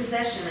there's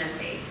possession of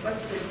faith.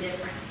 What's the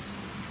difference?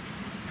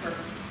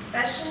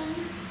 Profession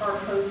or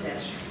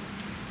possession?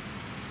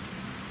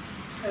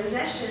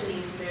 Possession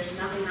means there's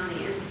nothing on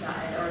the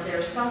inside, or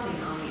there's something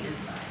on the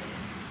inside.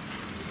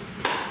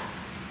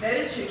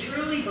 Those who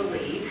truly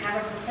believe,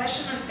 have a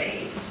profession of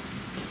faith,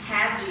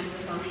 have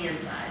Jesus on the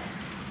inside.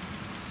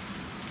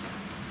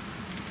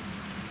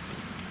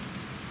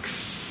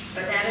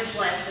 But that is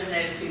less than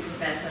those who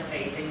profess a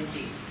faith in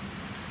Jesus.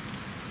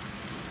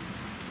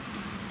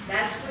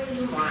 That's the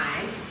reason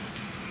why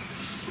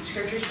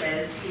Scripture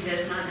says he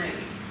does not know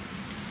you.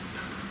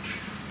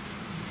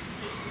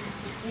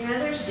 You know,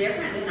 there's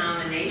different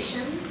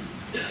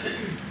denominations,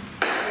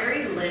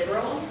 very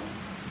liberal,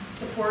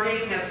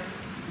 supporting of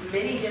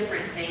many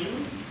different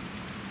things.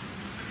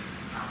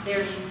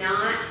 There's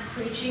not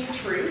preaching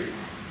truth.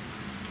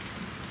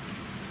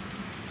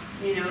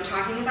 You know,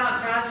 talking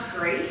about God's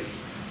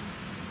grace.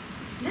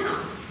 No,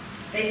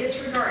 they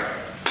disregard it.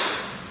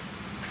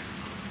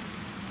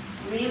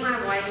 Me and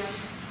my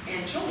wife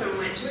and children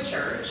went to a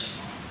church.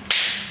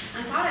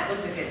 I thought it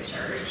was a good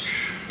church.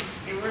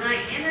 And when I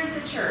entered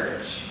the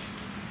church,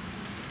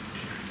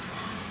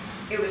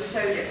 it was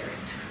so different.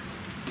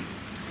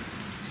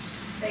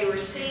 They were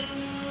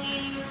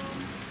singing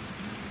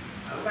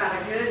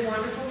about a good,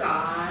 wonderful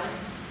God.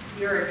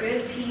 You're a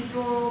good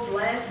people,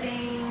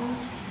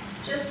 blessings,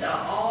 just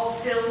all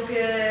feel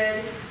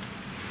good.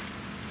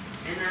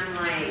 And I'm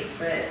like,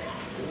 but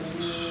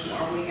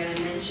are we going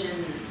to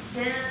mention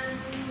sin,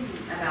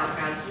 about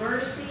God's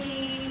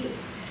mercy?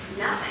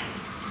 Nothing.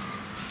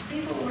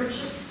 People were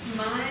just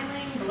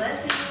smiling,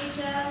 blessing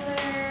each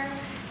other,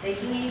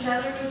 thinking each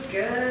other was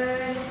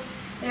good.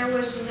 There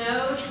was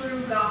no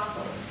true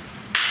gospel.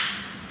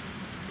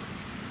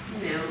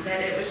 You know,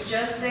 that it was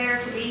just there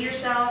to be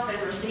yourself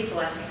and receive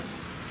blessings.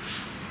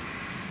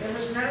 There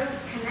was no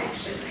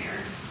connection there.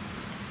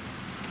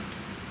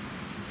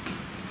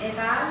 If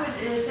I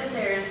would sit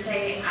there and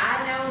say,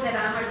 I know that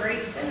I'm a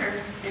great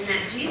sinner and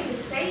that Jesus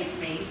saved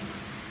me,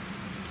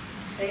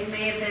 they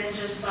may have been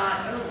just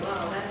thought, oh,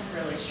 wow, that's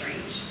really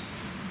strange.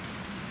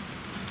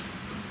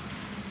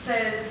 So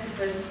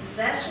the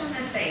possession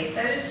of faith,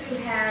 those who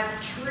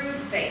have true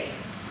faith,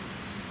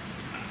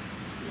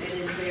 it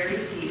is very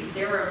few.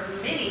 There are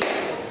many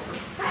who will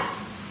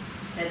profess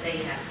that they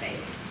have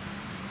faith,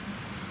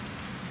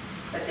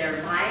 but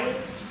their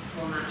lives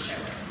will not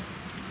show it.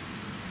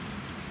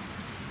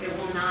 It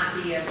will not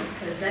be a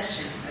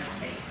possession of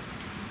faith.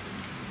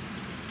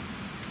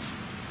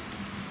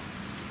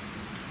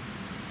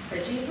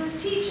 But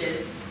Jesus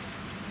teaches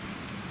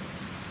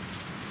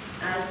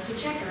us to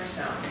check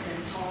ourselves,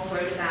 and Paul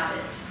wrote about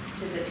it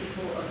to the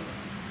people of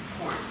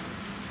Corinth.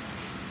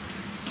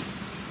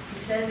 He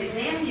says,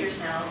 examine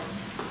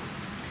yourselves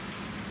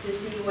to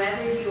see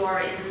whether you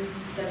are in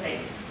the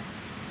faith.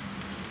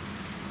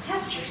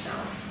 Test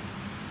yourselves.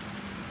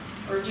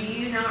 Or do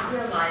you not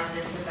realize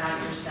this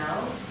about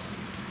yourselves?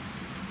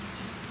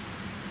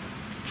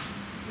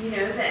 You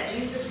know that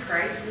Jesus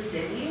Christ is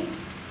in you?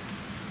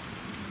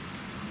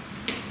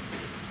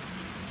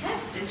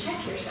 Test and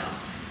check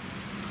yourself.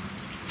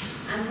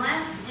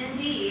 Unless,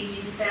 indeed,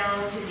 you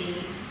fail to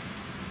meet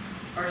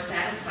or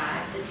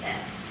satisfy the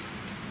test.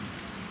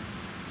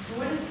 So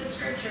what does the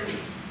Scripture mean?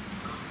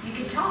 You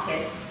can talk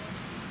it,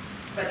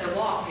 but the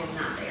walk is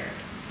not there.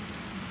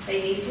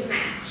 They need to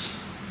match.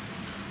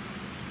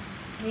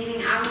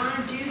 Meaning, I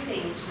want to do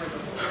things for the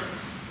Lord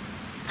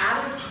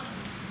out of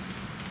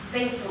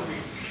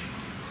thankfulness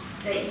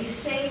that you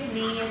saved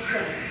me a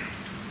sinner.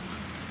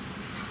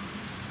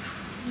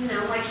 You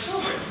know, like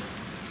children.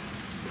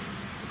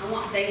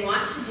 They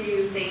want to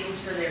do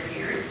things for their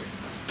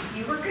parents.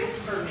 You were good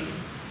for me.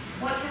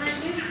 What can I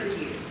do for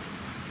you?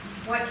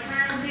 What can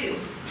I do?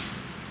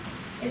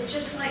 It's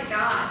just like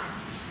God.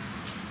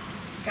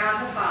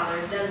 God the Father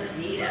doesn't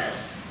need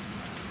us.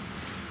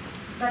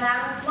 But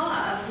out of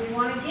love, we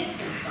want to give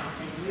him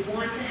something. We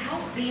want to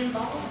help be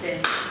involved in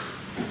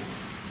things.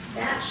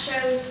 That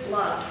shows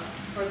love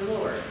for the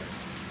Lord.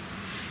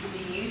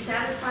 Do you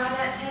satisfy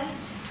that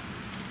test?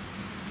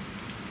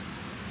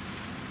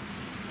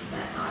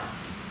 That thought.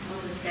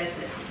 We'll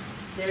discuss it.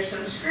 There's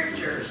some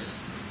scriptures.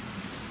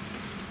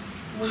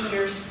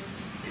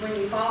 When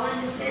you fall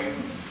into sin,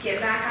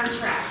 get back on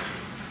track.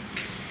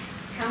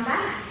 Come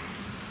back.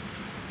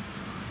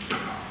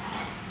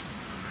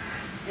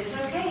 It's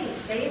okay.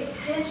 Stay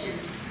attention.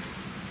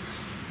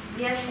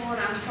 Yes, Lord,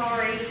 I'm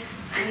sorry.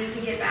 I need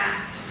to get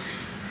back.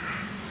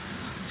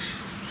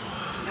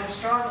 I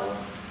struggle.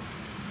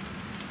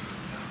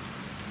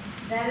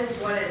 That is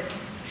what a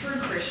true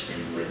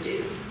Christian would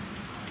do.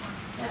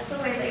 That's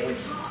the way they would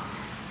talk.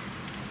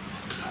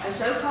 A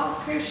so-called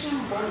Christian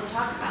won't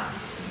talk about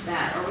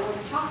that or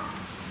won't talk.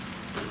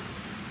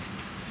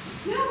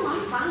 No,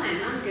 I'm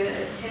fine. I'm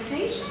good.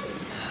 Temptation?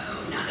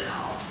 No, not at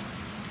all.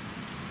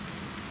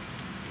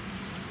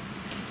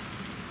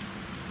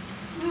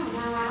 No,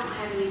 I don't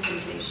have any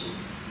temptation.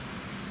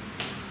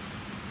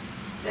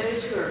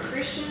 Those who are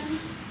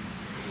Christians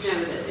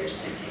know that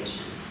there's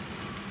temptation.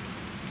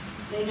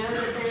 They know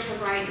that there's a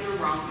right and a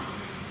wrong,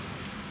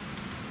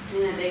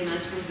 and that they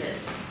must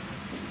resist.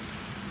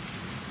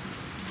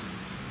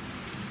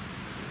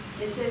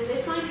 It says,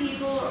 if my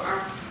people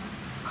are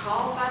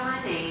called by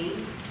my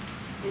name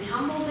and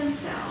humble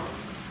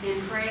themselves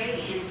and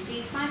pray and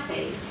seek my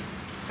face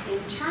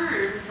and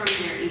turn from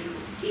their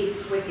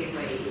wicked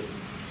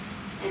ways,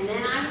 and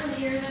then I will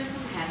hear them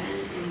from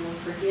heaven and will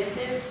forgive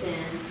their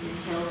sin and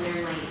heal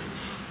their land.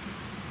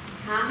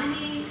 How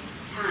many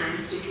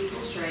times do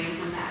people stray and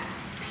come back?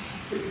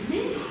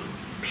 Many.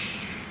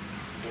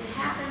 It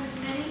happens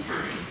many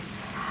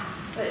times.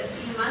 But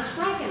you must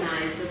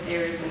recognize that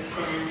there is a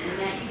sin and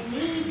that you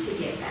need to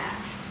get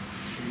back.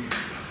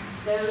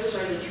 Those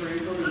are the true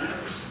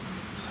believers.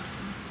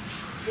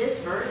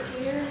 This verse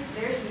here,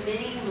 there's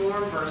many more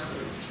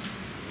verses.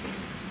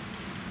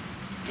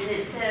 And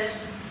it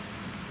says,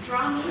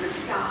 draw near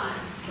to God,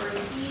 for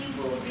he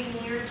will be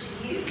near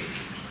to you.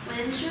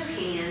 Cleanse your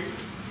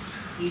hands,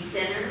 you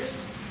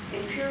sinners,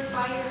 and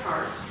purify your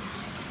hearts.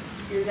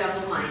 You're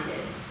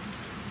double-minded.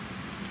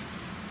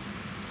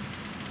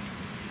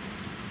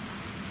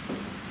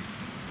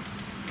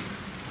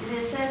 And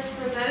it says,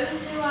 for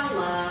those who I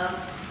love,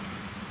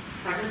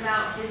 talking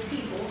about his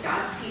people,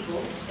 God's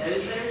people,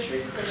 those that are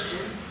true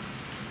Christians,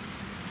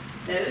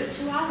 those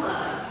who I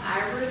love,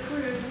 I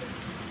reprove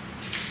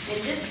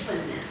and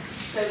discipline them.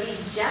 So be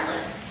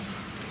jealous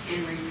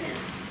and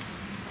repent.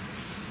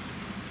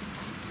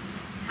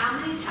 How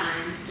many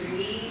times do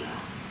we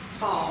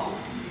fall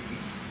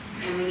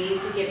and we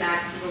need to get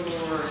back to the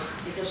Lord?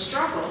 It's a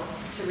struggle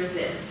to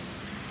resist.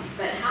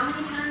 But how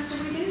many times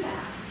do we do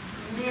that?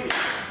 Many.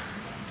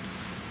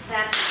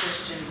 That's a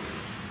Christian life.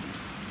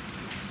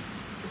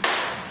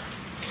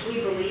 We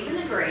believe in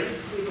the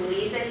grace. We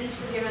believe that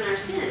he's forgiven our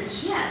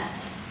sins.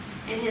 Yes.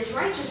 And his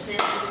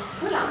righteousness is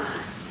put on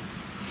us.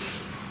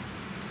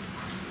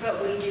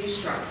 But we do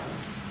struggle.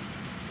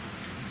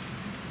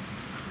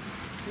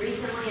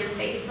 Recently on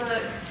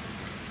Facebook,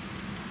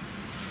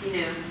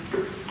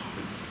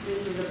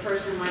 this is a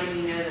person letting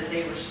me know that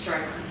they were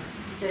struggling.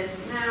 It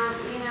says,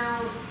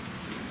 now,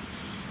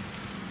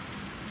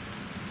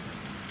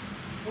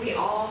 we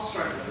all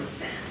struggle with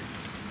sin.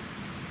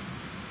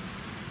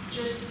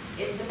 Just,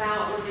 it's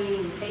about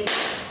remaining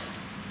faithful.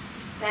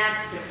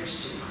 That's the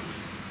Christian life.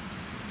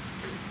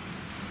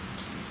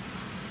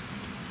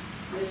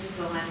 This is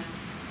the last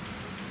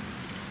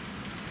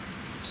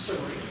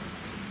story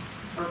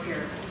or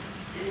parable.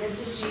 And this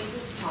is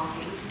Jesus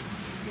talking.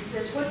 He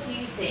says, what do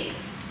you think?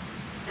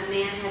 A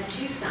man had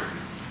 2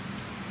 sons.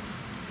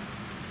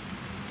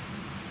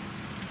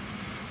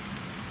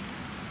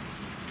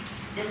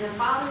 And the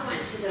father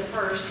went to the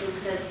first and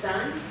said,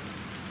 son,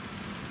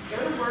 go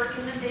to work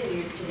in the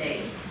vineyard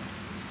today.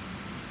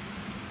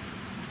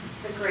 It's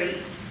the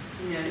grapes,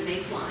 to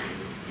make wine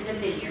in the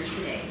vineyard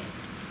today.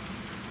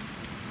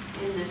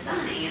 And the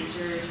son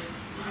answered,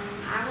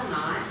 I will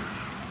not.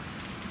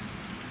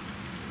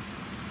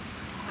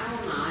 I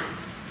will not.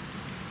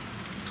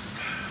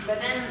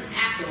 But then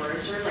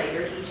afterwards or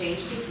later, he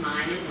changed his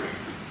mind and went.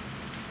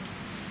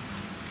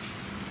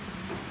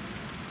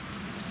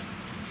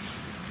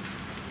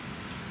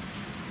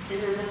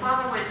 And then the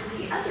father went to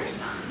the other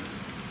son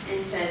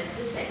and said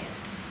the same.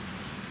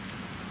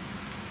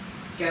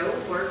 Go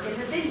work in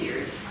the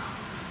vineyard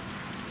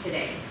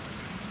today.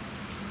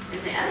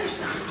 And the other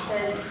son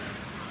said,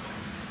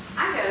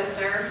 I go,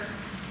 sir.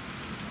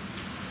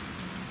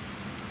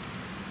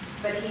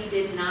 But he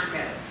did not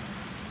go.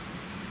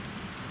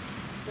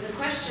 So the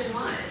question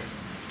was,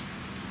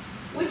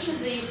 which of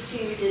these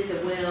two did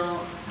the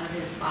will of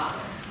his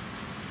father?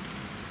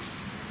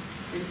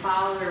 And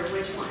father,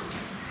 which one?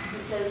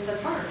 It says the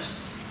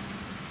first.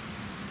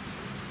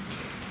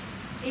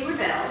 He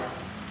rebelled.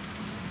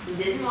 He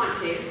didn't want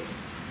to.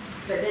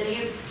 But then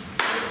he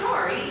was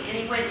sorry and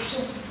he went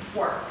to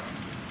work.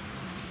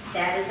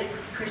 That is a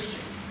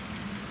Christian.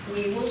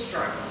 We will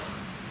struggle.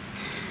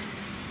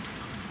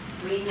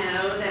 We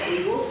know that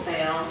we will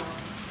fail.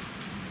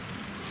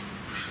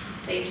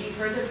 Thank you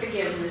for the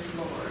forgiveness,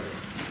 Lord.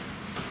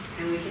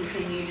 And we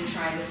continue to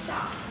try to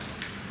stop.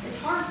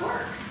 It's hard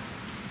work.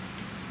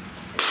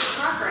 It's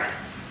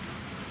progress.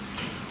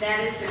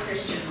 That is the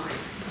Christian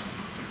life.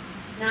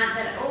 Not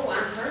that, oh,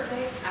 I'm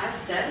perfect. I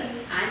study.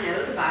 I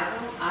know the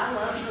Bible. I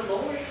love the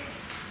Lord.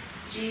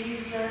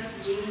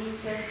 Jesus,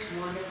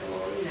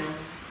 wonderful,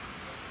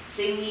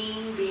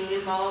 singing, being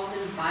involved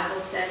in Bible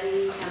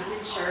study, coming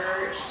to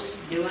church,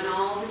 just doing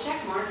all the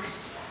check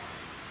marks.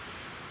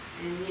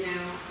 And,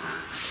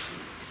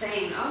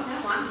 saying, oh,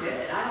 no, I'm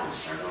good. I don't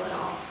struggle at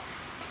all.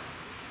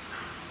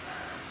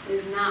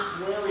 Is not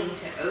willing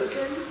to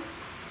open,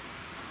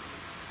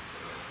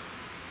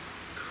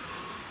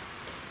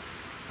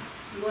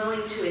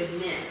 willing to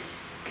admit,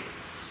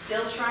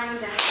 still trying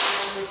to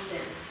hide the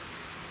sin.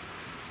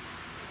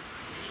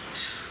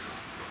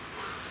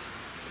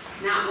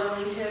 Not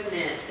willing to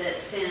admit that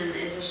sin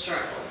is a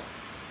struggle.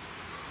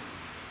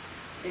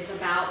 It's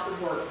about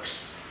the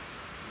works.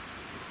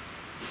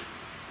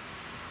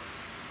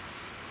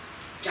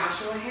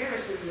 Joshua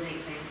Harris is an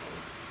example.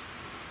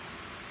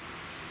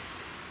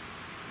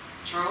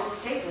 Charles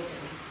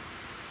Stapleton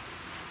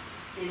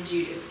and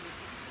Judas.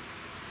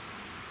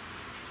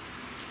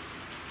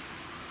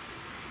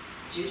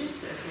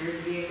 Judas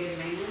appeared to be a good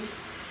man.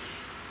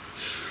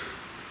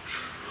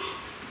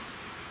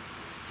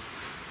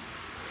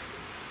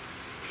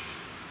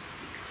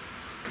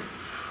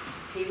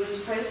 He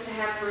was supposed to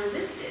have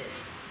resisted.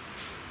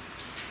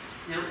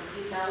 No,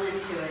 he fell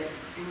into it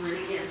and went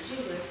against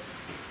Jesus.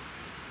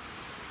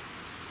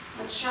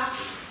 That's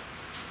shocking.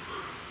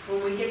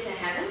 When we get to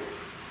heaven,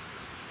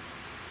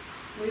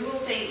 we will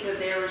think that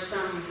there are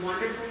some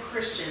wonderful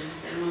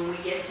Christians, and when we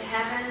get to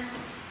heaven,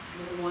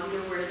 we'll wonder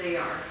where they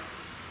are.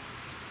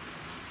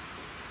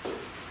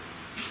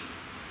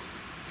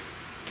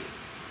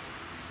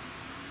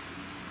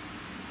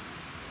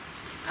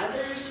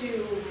 Others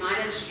who might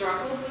have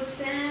struggled with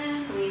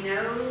sin, we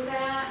know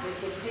that,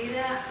 we can see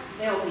that,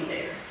 they'll be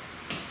there.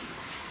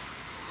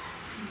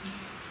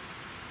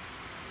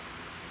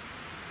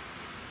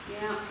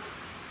 Yeah,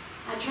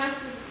 I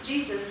trusted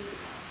Jesus.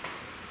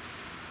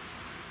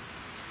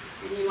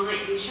 And you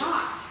might be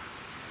shocked.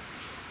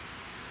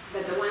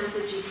 But the ones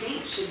that you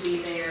think should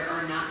be there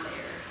are not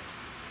there.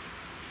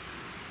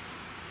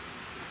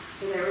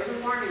 So there was a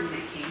warning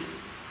that came.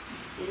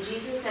 And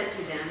Jesus said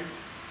to them,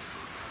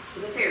 to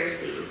the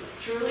Pharisees,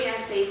 truly I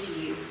say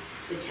to you,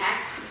 the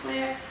tax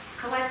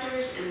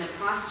collectors and the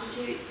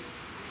prostitutes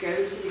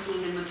go to the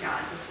kingdom of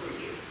God before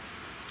you.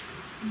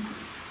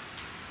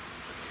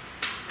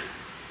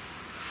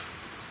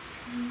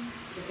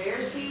 The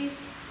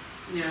Pharisees,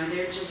 no,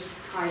 they're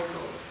just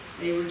prideful.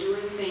 They were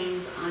doing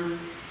things on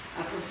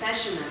a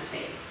profession of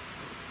faith,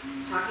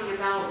 talking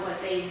about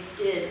what they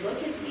did.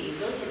 Look at me,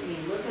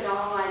 look at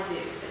all I do,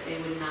 but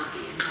they would not be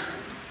in heaven.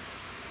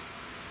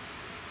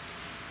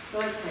 So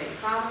let's pray.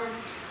 Father,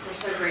 we're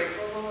so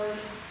grateful, Lord,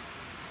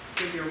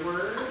 for your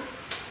word.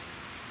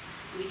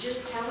 You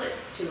just tell it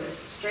to us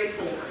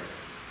straightforward.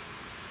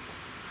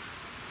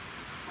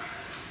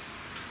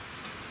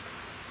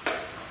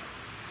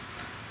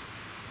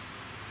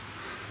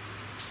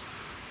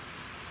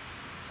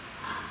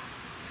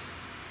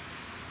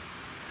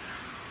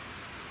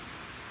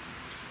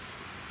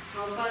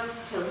 Help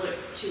us to look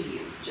to you,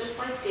 just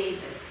like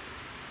David.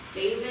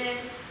 David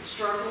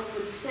struggled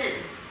with sin,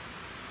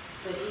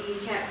 but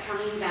he kept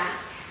coming back.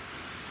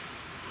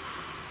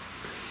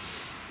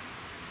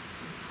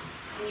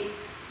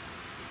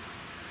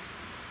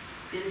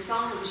 In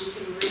Psalms, you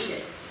can read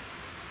it.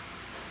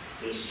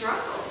 He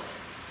struggled,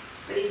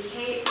 but he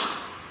kept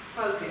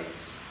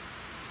focused.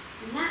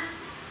 And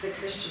that's the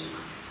Christian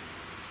life.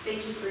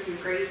 Thank you for your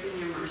grace and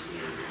your mercy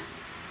on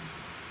us.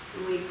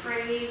 And we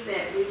pray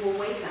that we will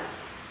wake up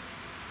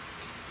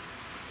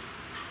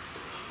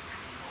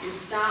and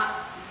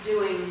stop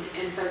doing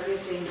and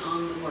focusing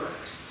on the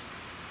works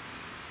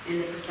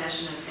and the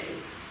profession of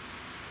faith,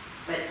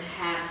 but to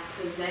have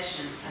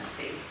possession of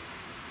faith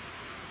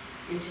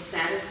and to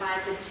satisfy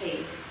the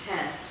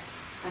test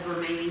of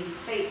remaining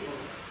faithful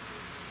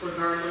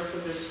regardless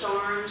of the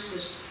storms, the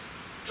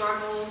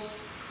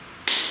struggles.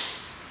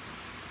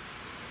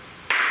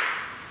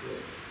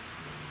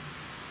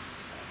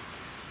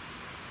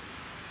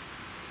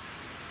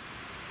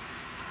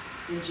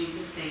 In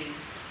Jesus' name,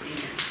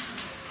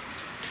 amen.